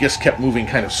everybody just kept moving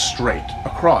kind of straight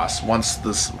across once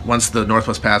the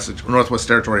Northwest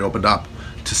Territory opened up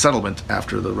to settlement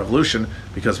after the Revolution,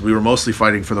 because we were mostly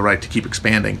fighting for the right to keep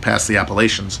expanding past the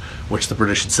Appalachians, which the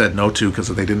British had said no to because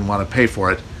they didn't want to pay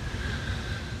for it.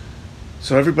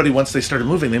 So everybody, once they started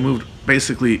moving, they moved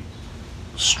basically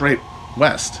straight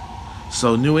west.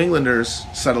 So New Englanders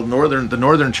settled the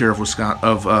northern tier of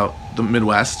the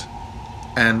Midwest,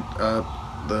 and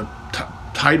the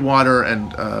Tidewater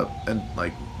and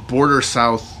border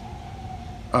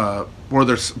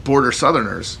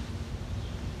Southerners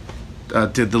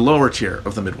did the lower tier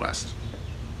of the Midwest.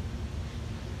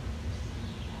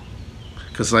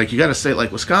 Because like you got a state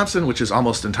like Wisconsin, which is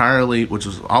almost entirely, which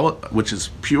is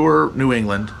pure New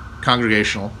England,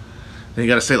 congregational. Then you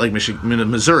got a state like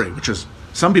Missouri, which is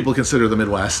some people consider the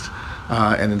Midwest,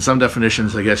 and in some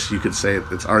definitions, I guess you could say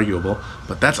it's arguable.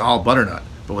 But that's all butternut.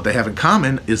 But what they have in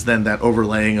common is then that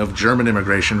overlaying of German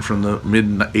immigration from the mid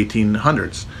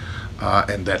 1800s,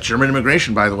 and that German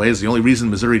immigration, by the way, is the only reason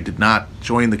Missouri did not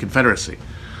join the Confederacy.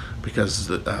 Because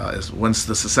once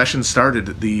the secession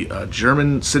started, the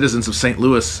German citizens of St.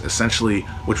 Louis, essentially,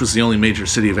 which was the only major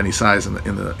city of any size in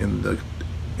the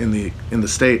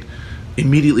state,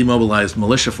 immediately mobilized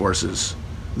militia forces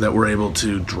that were able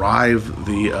to drive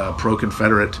the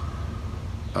pro-Confederate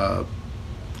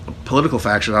political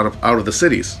faction out of the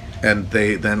cities, and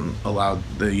they then allowed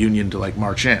the Union to like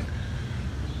march in.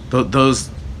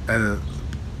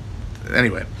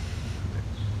 Anyway.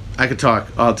 I could talk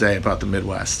all day about the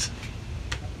Midwest.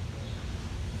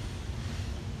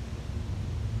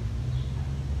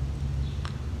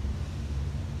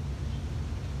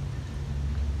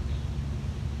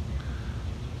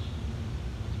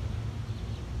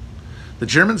 The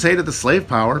Germans hated the slave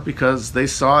power because they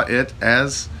saw it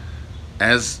as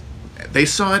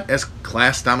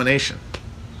class domination.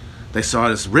 They saw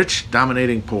it as rich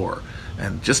dominating poor.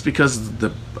 And just because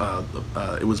it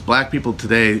was black people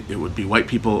today, it would be white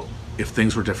people if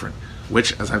things were different.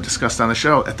 Which, as I've discussed on the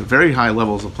show, at the very high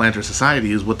levels of planter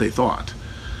society is what they thought.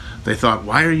 They thought,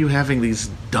 why are you having these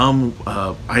dumb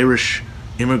Irish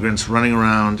immigrants running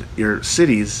around your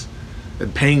cities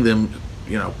and paying them,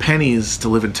 pennies to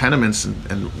live in tenements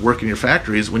and work in your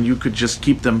factories when you could just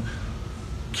keep them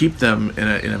in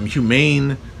a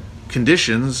humane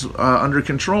conditions under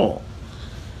control?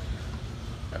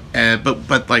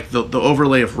 But like the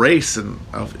overlay of race and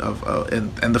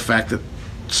the fact that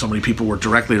so many people were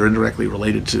directly or indirectly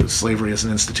related to slavery as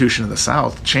an institution in the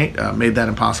South made that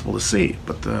impossible to see.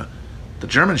 But the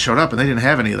Germans showed up and they didn't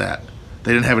have any of that.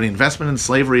 They didn't have any investment in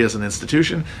slavery as an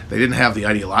institution. They didn't have the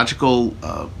ideological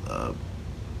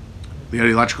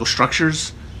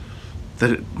structures that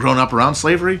had grown up around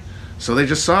slavery. So they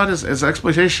just saw it as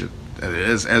exploitation,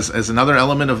 as another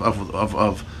element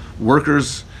of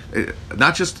workers.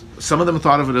 Not just some of them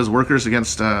thought of it as workers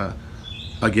against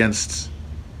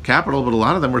capital, but a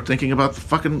lot of them were thinking about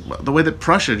the way that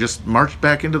Prussia just marched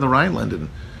back into the Rhineland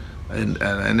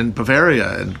and in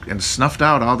Bavaria and snuffed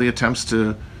out all the attempts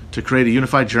to create a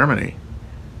unified Germany.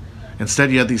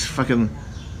 Instead, you had those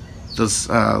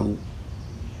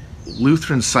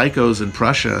Lutheran psychos in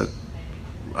Prussia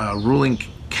ruling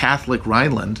Catholic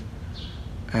Rhineland,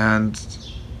 and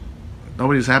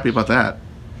nobody was happy about that.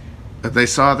 They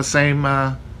saw the same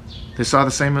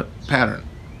pattern.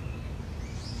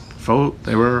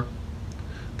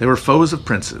 They were foes of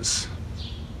princes.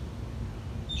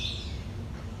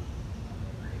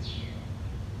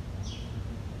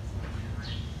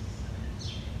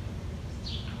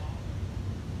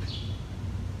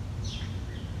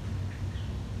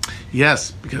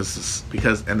 Yes,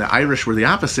 because and the Irish were the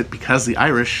opposite, because the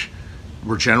Irish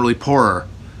were generally poorer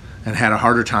and had a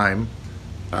harder time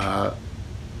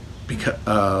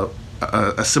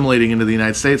assimilating into the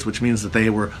United States, which means that they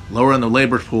were lower on the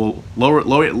labor pool, lower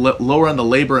on the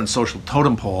labor and social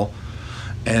totem pole,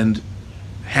 and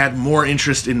had more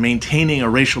interest in maintaining a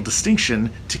racial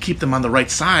distinction to keep them on the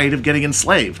right side of getting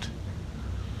enslaved.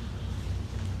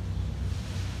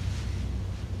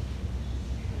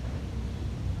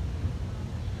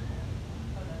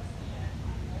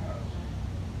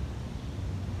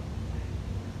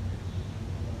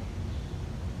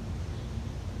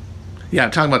 Yeah,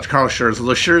 I'm talking about Carl Schurz.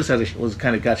 Although Schurz got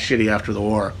shitty after the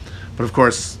war, but of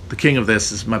course the king of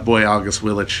this is my boy August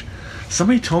Willich.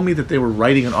 Somebody told me that they were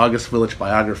writing an August Willich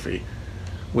biography,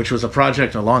 which was a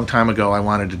project a long time ago I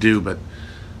wanted to do, but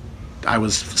I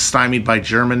was stymied by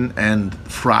German and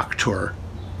Fraktur.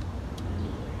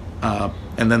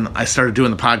 And then I started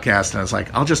doing the podcast, and I was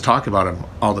like, I'll just talk about him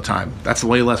all the time. That's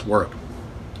way less work.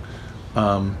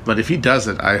 But if he does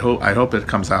it, I hope it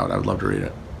comes out. I would love to read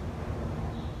it.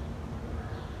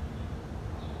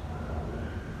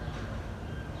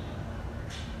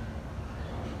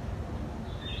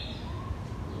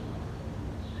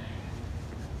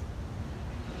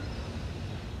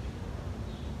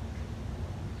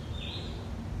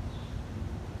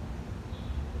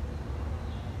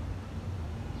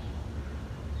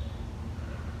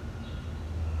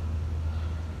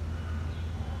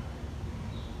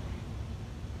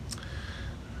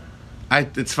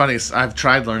 It's funny. I've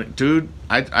tried learning, dude.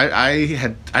 I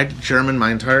did German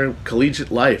my entire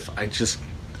collegiate life. I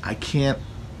can't.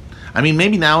 I mean,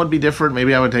 maybe now would be different.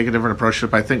 Maybe I would take a different approach to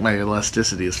it. But I think my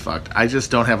elasticity is fucked. I just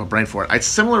don't have a brain for it. It's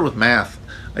similar with math.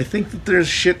 I think that there's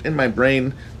shit in my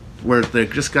brain where they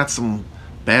just got some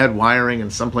bad wiring in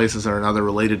some places or another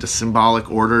related to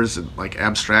symbolic orders and like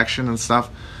abstraction and stuff.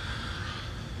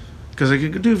 Because I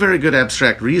could do very good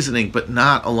abstract reasoning, but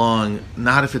not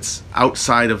if it's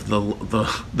outside of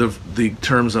the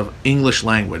terms of English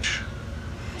language.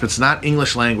 If it's not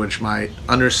English language, my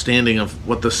understanding of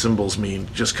what the symbols mean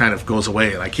just kind of goes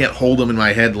away, and I can't hold them in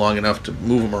my head long enough to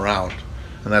move them around.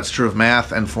 And that's true of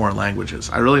math and foreign languages.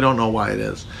 I really don't know why it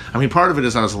is. I mean, part of it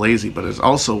is I was lazy, but it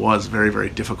also was very, very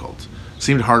difficult. It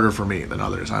seemed harder for me than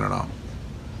others. I don't know.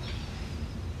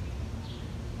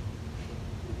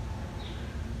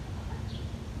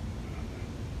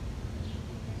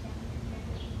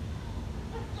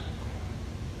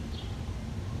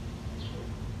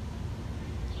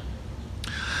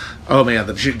 Oh man,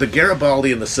 the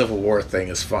Garibaldi and the Civil War thing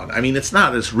is fun. I mean, it's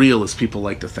not as real as people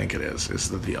like to think it is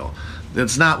the deal.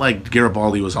 It's not like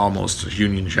Garibaldi was almost a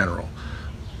Union general.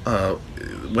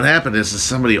 What happened is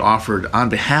somebody offered on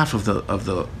behalf of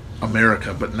the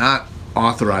America, but not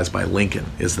authorized by Lincoln,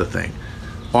 is the thing,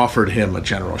 offered him a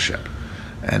generalship.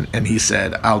 And he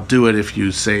said, I'll do it if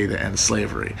you say to end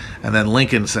slavery. And then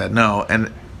Lincoln said no,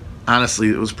 and honestly,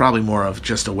 it was probably more of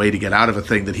just a way to get out of a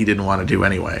thing that he didn't want to do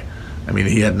anyway. I mean,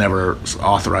 he had never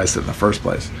authorized it in the first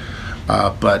place.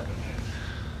 But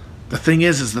the thing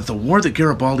is that the war that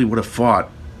Garibaldi would have fought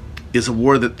is a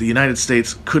war that the United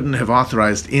States couldn't have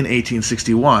authorized in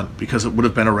 1861 because it would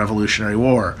have been a revolutionary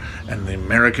war, and the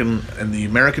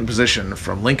American position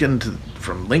from Lincoln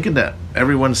to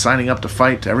everyone signing up to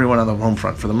fight to everyone on the home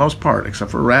front, for the most part, except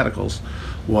for radicals,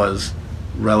 was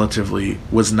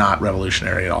not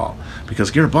revolutionary at all,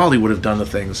 because Garibaldi would have done the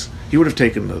things. He would have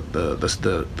taken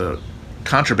the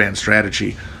contraband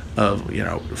strategy of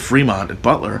Fremont and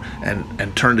Butler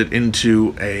and turned it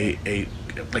into a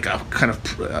kind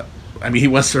of I mean, he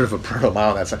was sort of a proto-Mao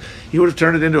on that side. He would have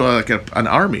turned it into an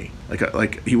army,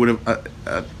 like he would have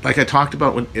like I talked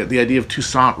about when the idea of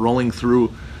Toussaint rolling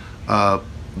through the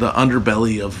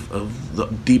underbelly of the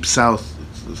deep south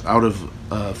out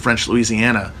of French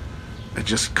Louisiana,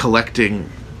 just collecting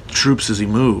troops as he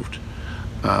moved.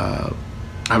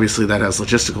 Obviously, that has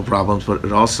logistical problems, but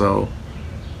it also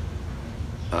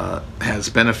has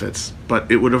benefits. But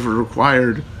it would have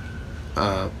required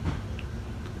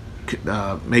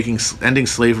ending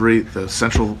slavery the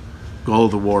central goal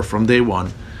of the war from day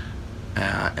one,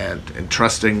 and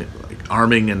entrusting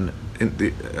arming and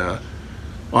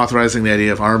authorizing the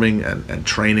idea of arming and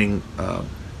training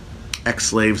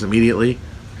ex-slaves immediately.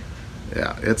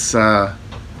 Yeah, it's one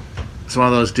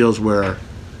of those deals where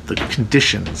the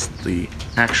conditions, the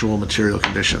actual material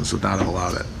conditions, would not have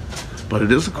allowed it. But it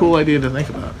is a cool idea to think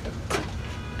about.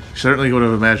 Certainly would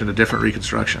have imagined a different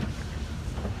Reconstruction.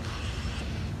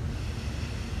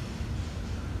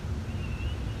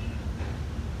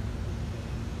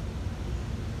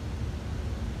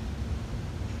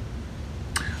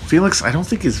 Felix, I don't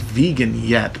think is vegan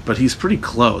yet, but he's pretty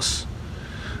close.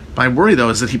 My worry, though,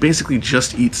 is that he basically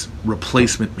just eats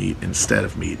replacement meat instead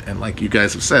of meat. And like you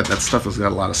guys have said, that stuff has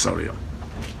got a lot of sodium.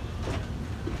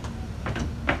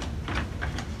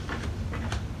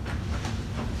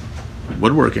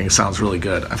 Woodworking sounds really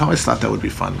good. I've always thought that would be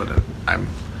fun, but I'm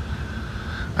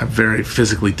very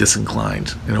physically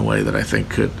disinclined in a way that I think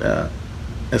could,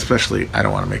 especially, I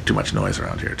don't want to make too much noise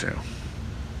around here, too.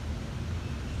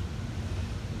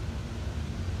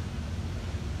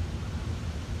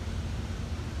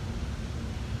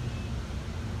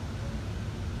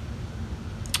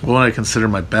 What would I consider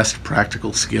my best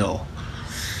practical skill?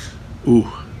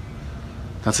 Ooh,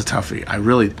 that's a toughie.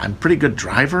 I'm a pretty good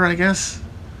driver, I guess.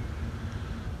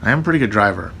 I am a pretty good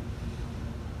driver.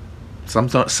 Some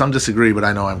disagree, but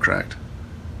I know I'm correct.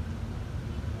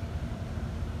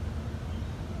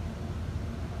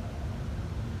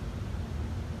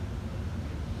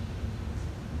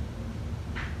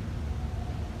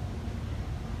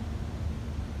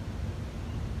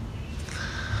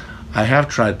 I have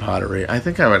tried pottery. I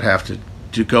think I would have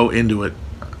to go into it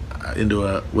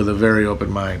with a very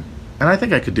open mind, and I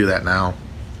think I could do that now.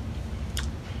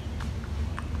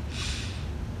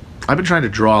 I've been trying to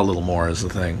draw a little more as the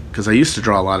thing, because I used to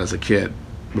draw a lot as a kid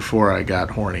before I got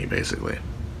horny, basically.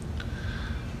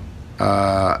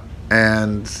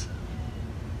 And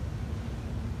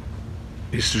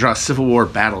I used to draw Civil War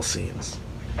battle scenes,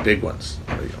 big ones,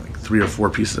 like 3 or 4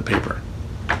 pieces of paper,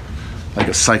 like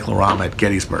a cyclorama at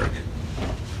Gettysburg.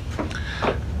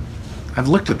 I've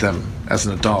looked at them as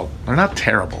an adult. They're not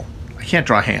terrible. I can't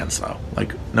draw hands, though.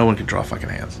 Like, no one can draw fucking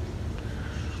hands.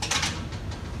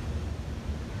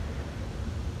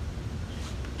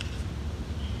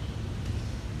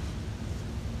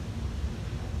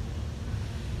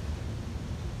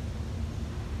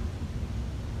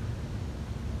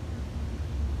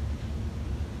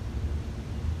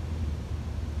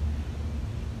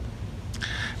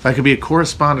 If I could be a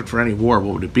correspondent for any war,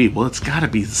 what would it be? Well, it's got to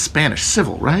be the Spanish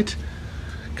Civil, right?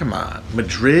 Come on.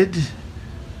 Madrid,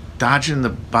 dodging the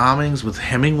bombings with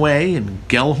Hemingway and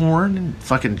Gellhorn and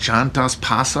fucking John Dos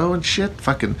Paso and shit.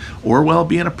 Fucking Orwell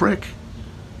being a prick.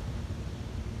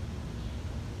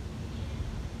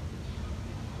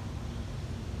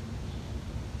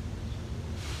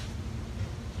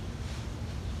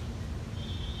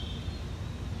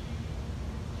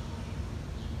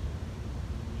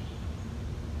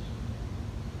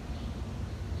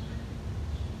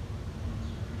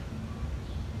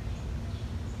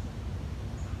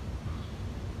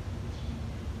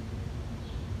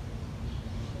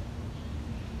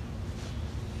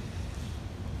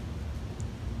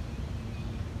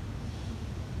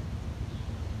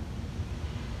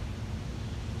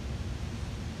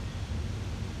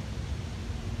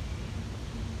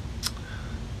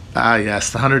 Ah, yes,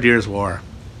 the 100 Years' War.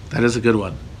 That is a good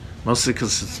one. Mostly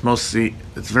because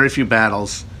it's very few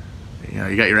battles. You know,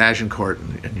 you got your Agincourt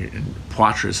and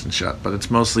Poitiers and shit, but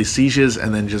it's mostly sieges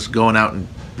and then just going out and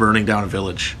burning down a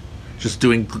village. Just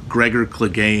doing Gregor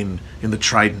Clegane in the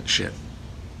Trident shit.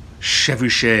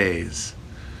 Chevauchés.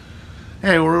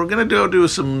 Hey, we're gonna do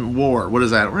some war. What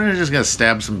is that? We're just gonna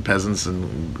stab some peasants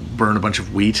and burn a bunch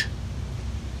of wheat.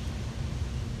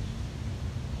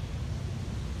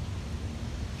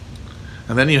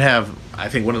 And then you have, I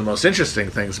think, one of the most interesting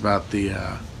things about the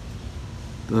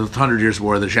 100 Years'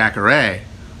 War, the Jacquerie,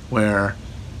 where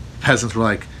peasants were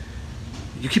like,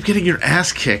 you keep getting your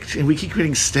ass kicked, and we keep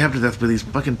getting stabbed to death by these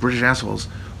fucking British assholes.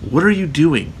 What are you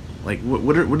doing? Like,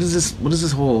 what is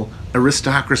this whole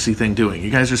aristocracy thing doing?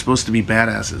 You guys are supposed to be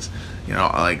badasses. You know,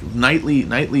 like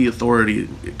knightly authority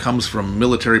comes from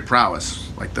military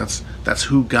prowess. Like that's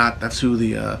who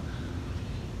the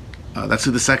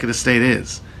Second Estate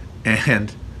is.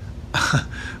 And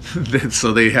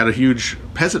so they had a huge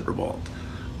peasant revolt,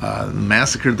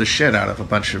 massacred the shit out of a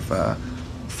bunch of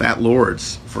fat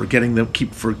lords for getting them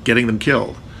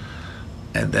killed,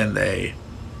 and then they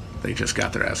just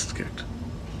got their asses kicked.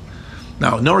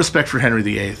 Now, no respect for Henry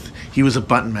VIII. He was a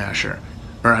button masher,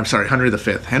 or I'm sorry, Henry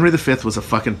V. Henry V was a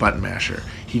fucking button masher.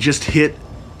 He hit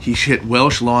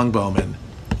Welsh longbowmen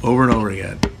over and over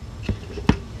again,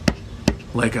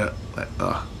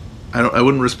 I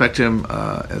wouldn't respect him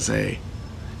as a.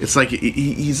 It's like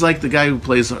he's like the guy who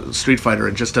plays Street Fighter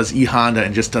and just does E Honda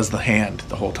and just does the hand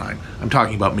the whole time. I'm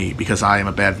talking about me because I am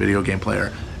a bad video game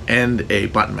player and a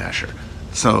button masher.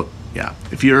 So yeah,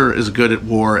 if you're as good at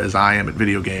war as I am at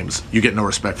video games, you get no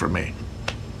respect from me.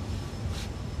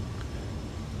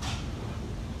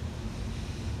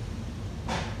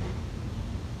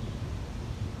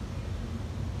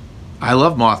 I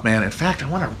love Mothman. In fact, I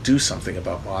want to do something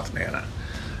about Mothman.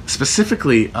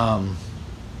 Specifically,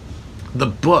 the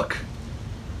book,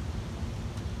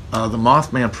 The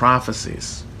Mothman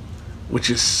Prophecies, which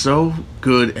is so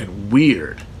good and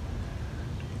weird.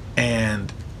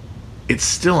 And it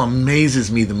still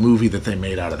amazes me the movie that they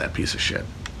made out of that piece of shit.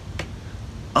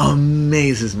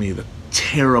 Amazes me, the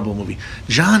terrible movie.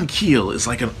 John Keel is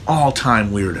like an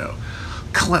all-time weirdo.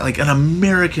 Like an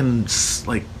American,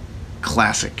 like,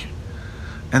 classic.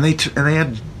 And they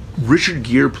had Richard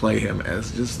Gere play him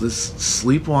as just this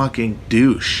sleepwalking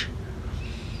douche.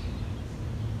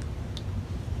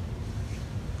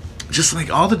 Just like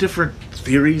all the different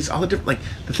theories, like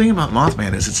the thing about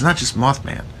Mothman is it's not just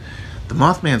Mothman. The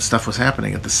Mothman stuff was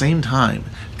happening at the same time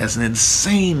as an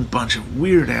insane bunch of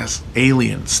weird ass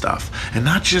alien stuff, and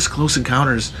not just Close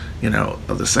Encounters,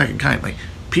 of the Second Kind. Like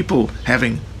people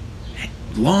having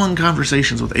long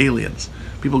conversations with aliens,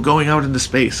 people going out into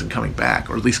space and coming back,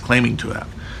 or at least claiming to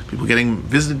have. People getting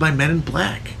visited by men in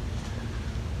black.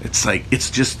 It's like,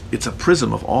 it's a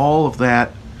prism of all of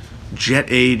that jet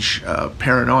age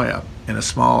paranoia in a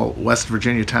small West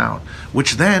Virginia town,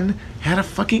 which then had a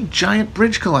fucking giant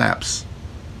bridge collapse.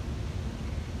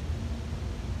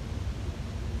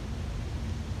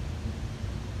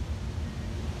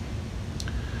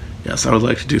 Yes, I would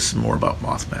like to do some more about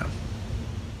Mothman.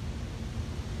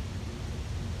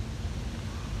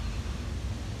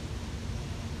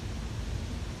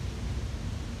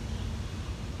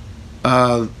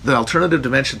 The alternative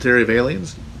dimension theory of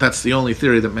aliens, that's the only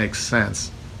theory that makes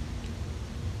sense.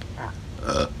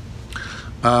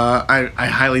 I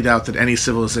highly doubt that any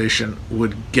civilization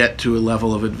would get to a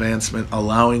level of advancement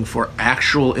allowing for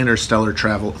actual interstellar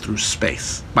travel through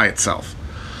space by itself.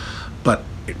 But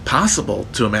it's possible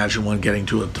to imagine one getting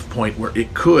to a point where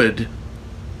it could,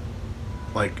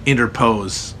 like,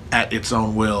 interpose at its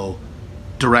own will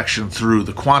direction through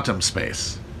the quantum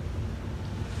space.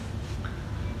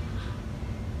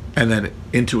 And then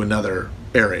into another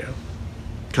area.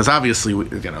 because obviously,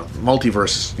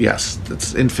 multiverse, yes,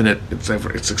 it's infinite,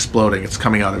 it's exploding, it's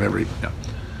coming out of every.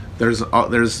 There's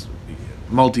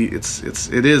multi.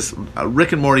 It is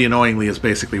Rick and Morty annoyingly is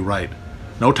basically right.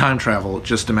 No time travel,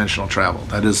 just dimensional travel.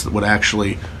 That is what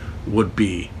actually would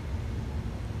be.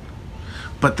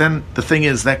 But then the thing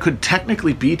is, that could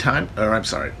technically be time. Or I'm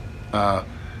sorry,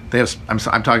 they have. I'm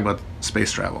talking about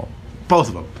space travel. Both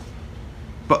of them.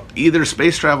 But either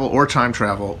space travel or time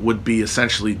travel would be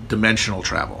essentially dimensional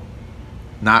travel,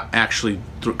 not actually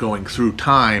going through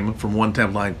time from one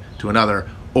timeline to another,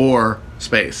 or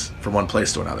space from one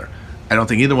place to another. I don't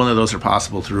think either one of those are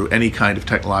possible through any kind of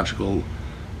technological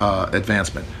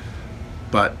advancement.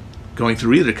 But going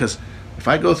through either, because if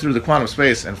I go through the quantum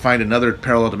space and find another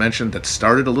parallel dimension that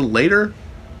started a little later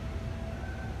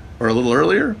or a little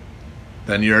earlier,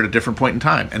 then you're at a different point in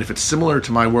time. And if it's similar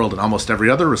to my world in almost every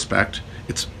other respect,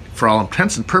 it's, for all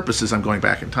intents and purposes, I'm going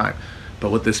back in time.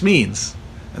 But what this means,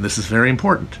 and this is very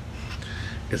important,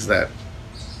 is that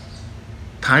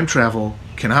time travel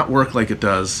cannot work like it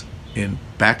does in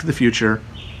Back to the Future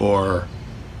or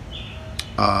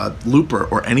Looper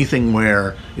or anything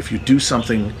where if you do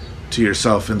something to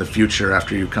yourself in the future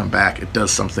after you come back, it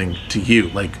does something to you,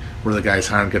 like where the guy's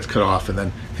arm gets cut off and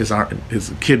then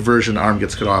his kid version arm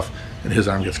gets cut off and his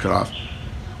arm gets cut off,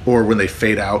 or when they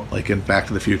fade out like in Back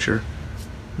to the Future.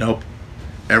 Nope.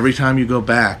 Every time you go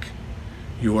back,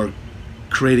 you are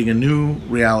creating a new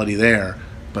reality there,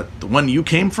 but the one you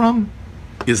came from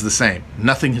is the same.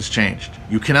 Nothing has changed.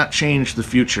 You cannot change the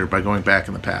future by going back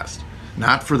in the past.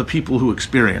 Not for the people who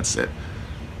experience it.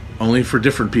 Only for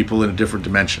different people in a different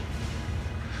dimension.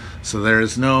 So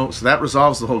that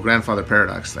resolves the whole grandfather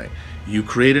paradox thing. You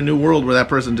create a new world where that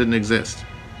person didn't exist.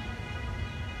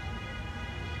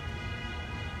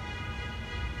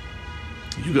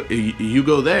 You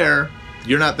go there,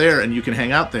 you're not there, and you can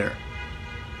hang out there.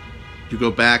 You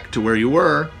go back to where you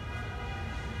were.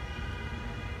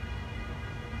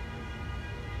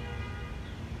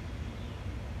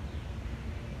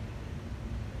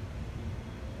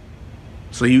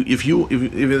 So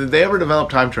if they ever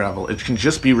develop time travel, it can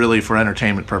just be really for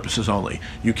entertainment purposes only.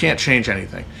 You can't change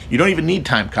anything. You don't even need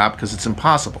Time Cop because it's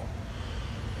impossible.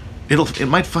 It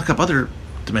might fuck up other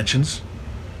dimensions,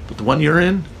 but the one you're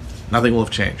in, nothing will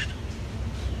have changed.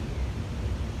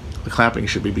 The clapping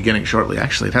should be beginning shortly.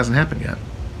 Actually, it hasn't happened yet.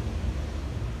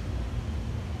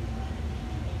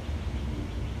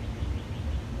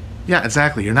 Yeah,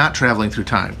 exactly. You're not traveling through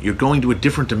time. You're going to a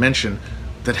different dimension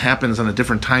that happens on a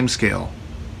different time scale,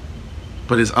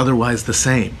 but is otherwise the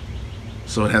same.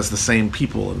 So it has the same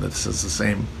people, and this is the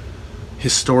same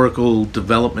historical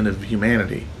development of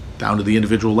humanity down to the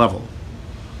individual level.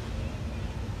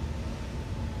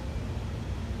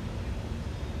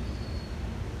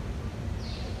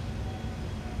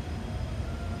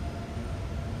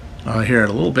 I hear it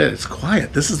a little bit. It's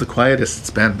quiet. This is the quietest it's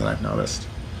been that I've noticed.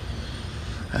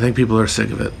 I think people are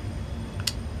sick of it.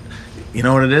 You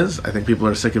know what it is? I think people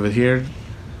are sick of it here.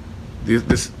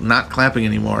 This not clapping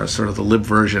anymore is sort of the lib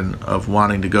version of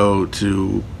wanting to go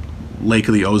to Lake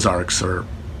of the Ozarks or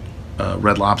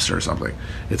Red Lobster or something.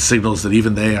 It signals that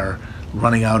even they are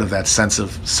running out of that sense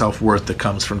of self-worth that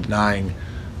comes from denying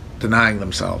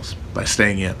themselves by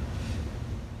staying in.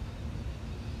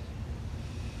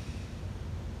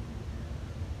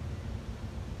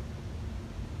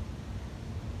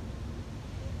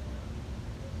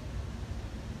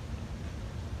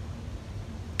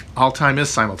 All time is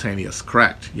simultaneous,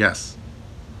 correct, yes.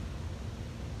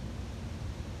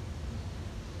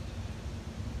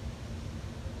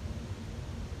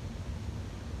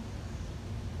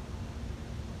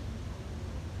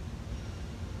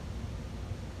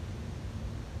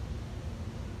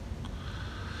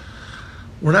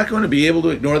 We're not going to be able to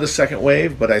ignore the second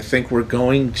wave, but I think we're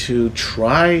going to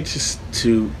try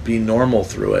to be normal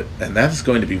through it, and that's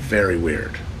going to be very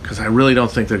weird, because I really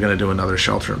don't think they're going to do another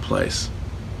shelter in place.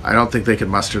 I don't think they can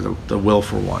muster the will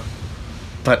for one.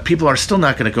 But people are still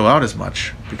not going to go out as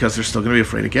much because they're still going to be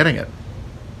afraid of getting it.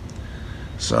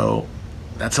 So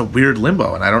that's a weird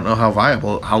limbo, and I don't know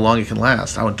how long it can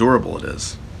last, how durable it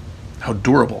is. How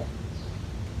durable.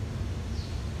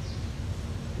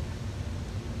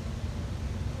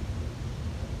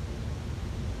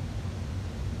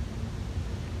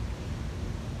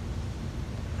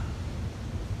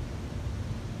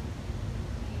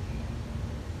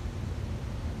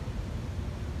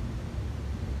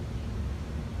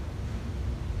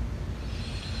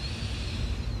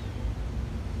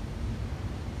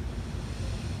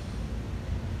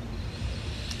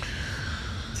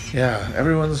 Yeah,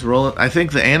 everyone's rolling. I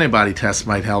think the antibody test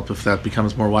might help if that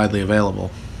becomes more widely available.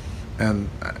 and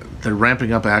they're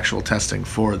ramping up actual testing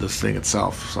for this thing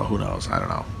itself. So who knows? I don't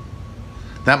know.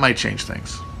 That might change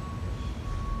things.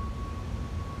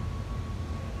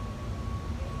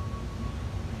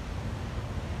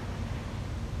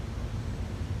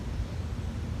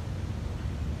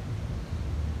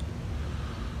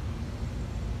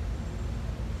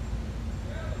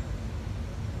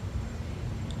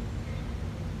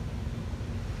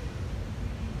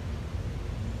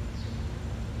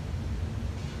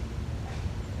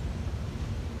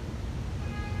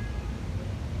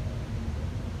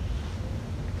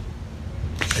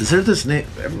 Is there this name?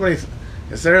 Everybody,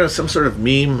 is there some sort of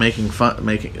meme making fun,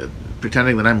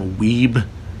 pretending that I'm a weeb?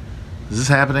 Is this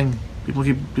happening? People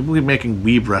keep making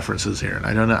weeb references here, and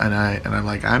I don't know. And I'm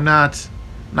like, I'm not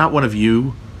one of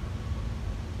you.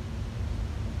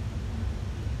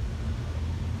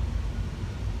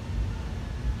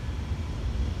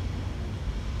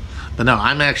 But no,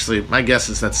 I'm actually. My guess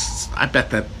is I bet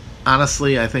that.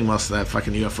 Honestly, I think most of that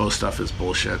fucking UFO stuff is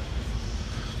bullshit.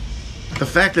 The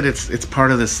fact that it's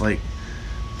part of this, like,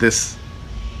 this,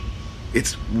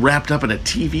 it's wrapped up in a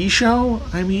TV show?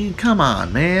 I mean, come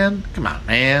on, man. Come on,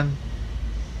 man.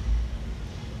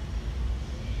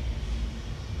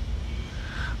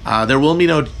 There will be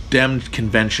no Dem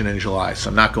convention in July, so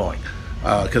I'm not going.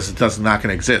 Because it's not going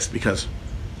to exist, because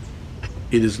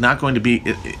it is not going to be,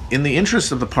 in the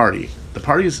interest of the party,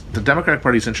 the Democratic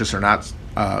Party's interests are not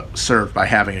served by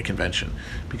having a convention,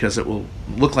 because it will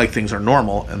look like things are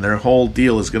normal, and their whole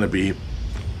deal is going to be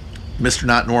Mr.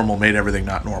 Not Normal made everything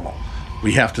not normal.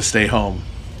 We have to stay home.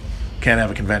 Can't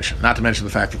have a convention. Not to mention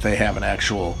the fact that they have an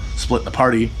actual split in the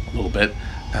party a little bit,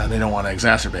 and they don't want to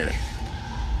exacerbate it.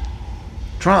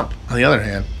 Trump, on the other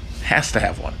hand, has to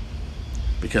have one,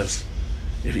 because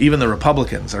if even the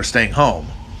Republicans are staying home,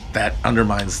 that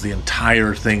undermines the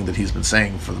entire thing that he's been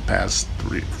saying for the past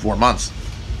 4 months.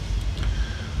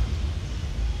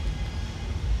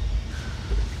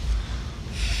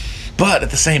 But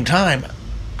at the same time,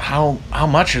 how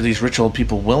much are these rich old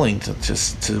people willing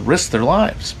to risk their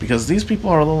lives? Because these people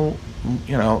are a little,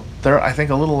 they're, I think,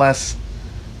 a little less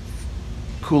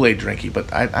Kool-Aid drinky.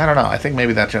 But I don't know. I think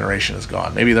maybe that generation is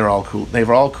gone. Maybe they're all cool. They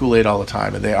were all Kool-Aid all the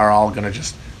time, and they are all going to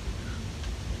just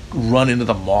run into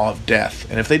the maw of death.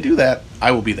 And if they do that,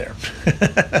 I will be there.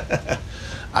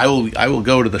 I will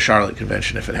go to the Charlotte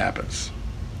convention if it happens,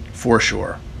 for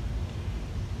sure.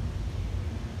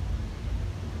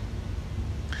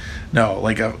 No,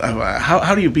 like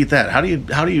how do you beat that? How do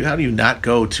you not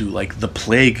go to, like, the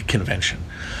plague convention?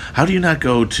 How do you not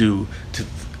go to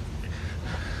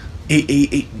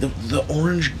the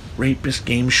orange rapist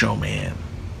game show man,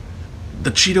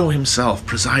 the Cheeto himself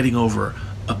presiding over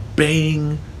a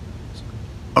baying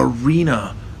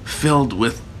arena filled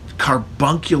with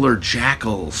carbuncular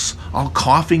jackals, all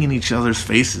coughing in each other's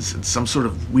faces in some sort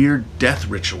of weird death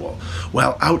ritual,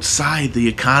 while outside the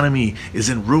economy is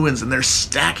in ruins and they're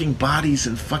stacking bodies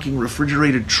in fucking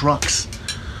refrigerated trucks.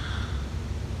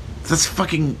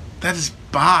 That is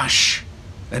Bosch,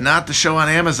 and not the show on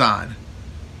Amazon.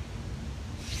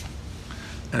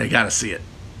 And I gotta see it.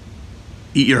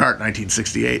 Eat Your Heart,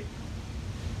 1968.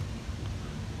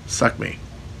 Suck me.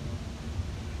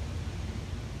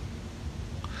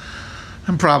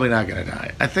 I'm probably not going to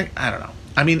die. I don't know.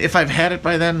 I mean, if I've had it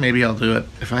by then, maybe I'll do it.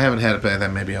 If I haven't had it by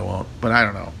then, maybe I won't. But I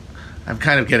don't know. I'm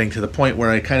kind of getting to the point where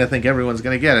I kind of think everyone's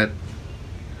going to get it.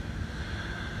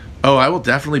 Oh, I will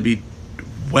definitely be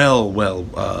well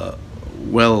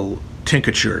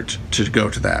tinctured to go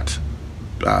to that.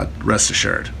 Rest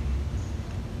assured.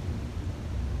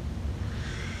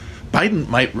 Biden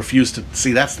might refuse to...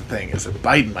 See, that's the thing, is that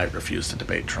Biden might refuse to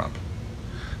debate Trump.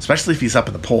 Especially if he's up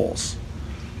in the polls.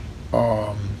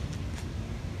 Now,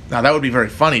 that would be very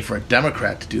funny for a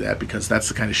Democrat to do that, because that's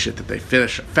the kind of shit that they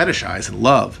fetishize and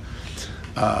love.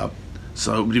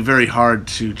 So it would be very hard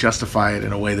to justify it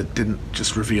in a way that didn't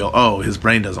just reveal, oh, his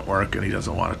brain doesn't work and he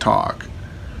doesn't want to talk.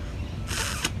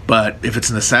 But if it's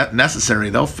necessary,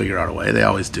 they'll figure out a way. They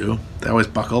always do. They always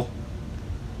buckle.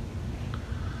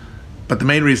 But the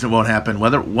main reason it won't happen,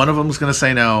 whether one of them is going to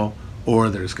say no, or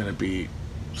there's going to be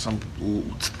some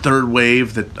third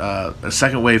wave, a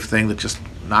second wave thing that just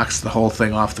knocks the whole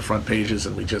thing off the front pages,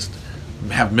 and we just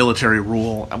have military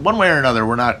rule. One way or another,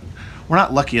 we're not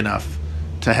lucky enough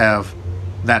to have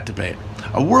that debate.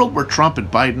 A world where Trump and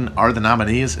Biden are the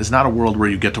nominees is not a world where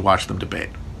you get to watch them debate.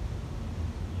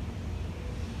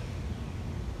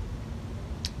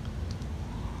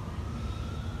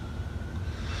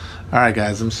 All right,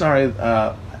 guys, I'm sorry.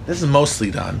 This is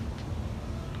mostly done.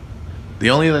 The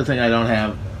only thing I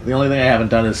haven't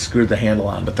done is screwed the handle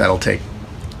on, but that'll take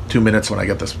 2 minutes when I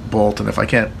get this bolt, and if I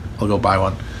can't, I'll go buy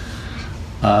one.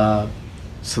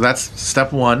 So that's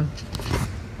step one.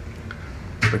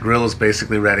 The grill is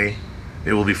basically ready.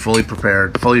 It will be fully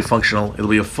prepared, fully functional. It'll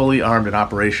be a fully armed and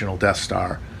operational Death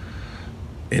Star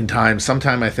in time,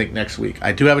 sometime I think next week.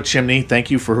 I do have a chimney. Thank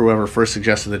you for whoever first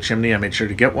suggested the chimney. I made sure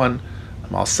to get one.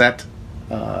 I'm all set,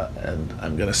 and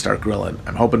I'm going to start grilling.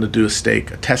 I'm hoping to do a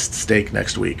test steak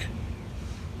next week.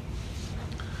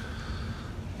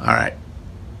 All right.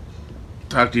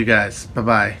 Talk to you guys.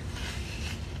 Bye-bye.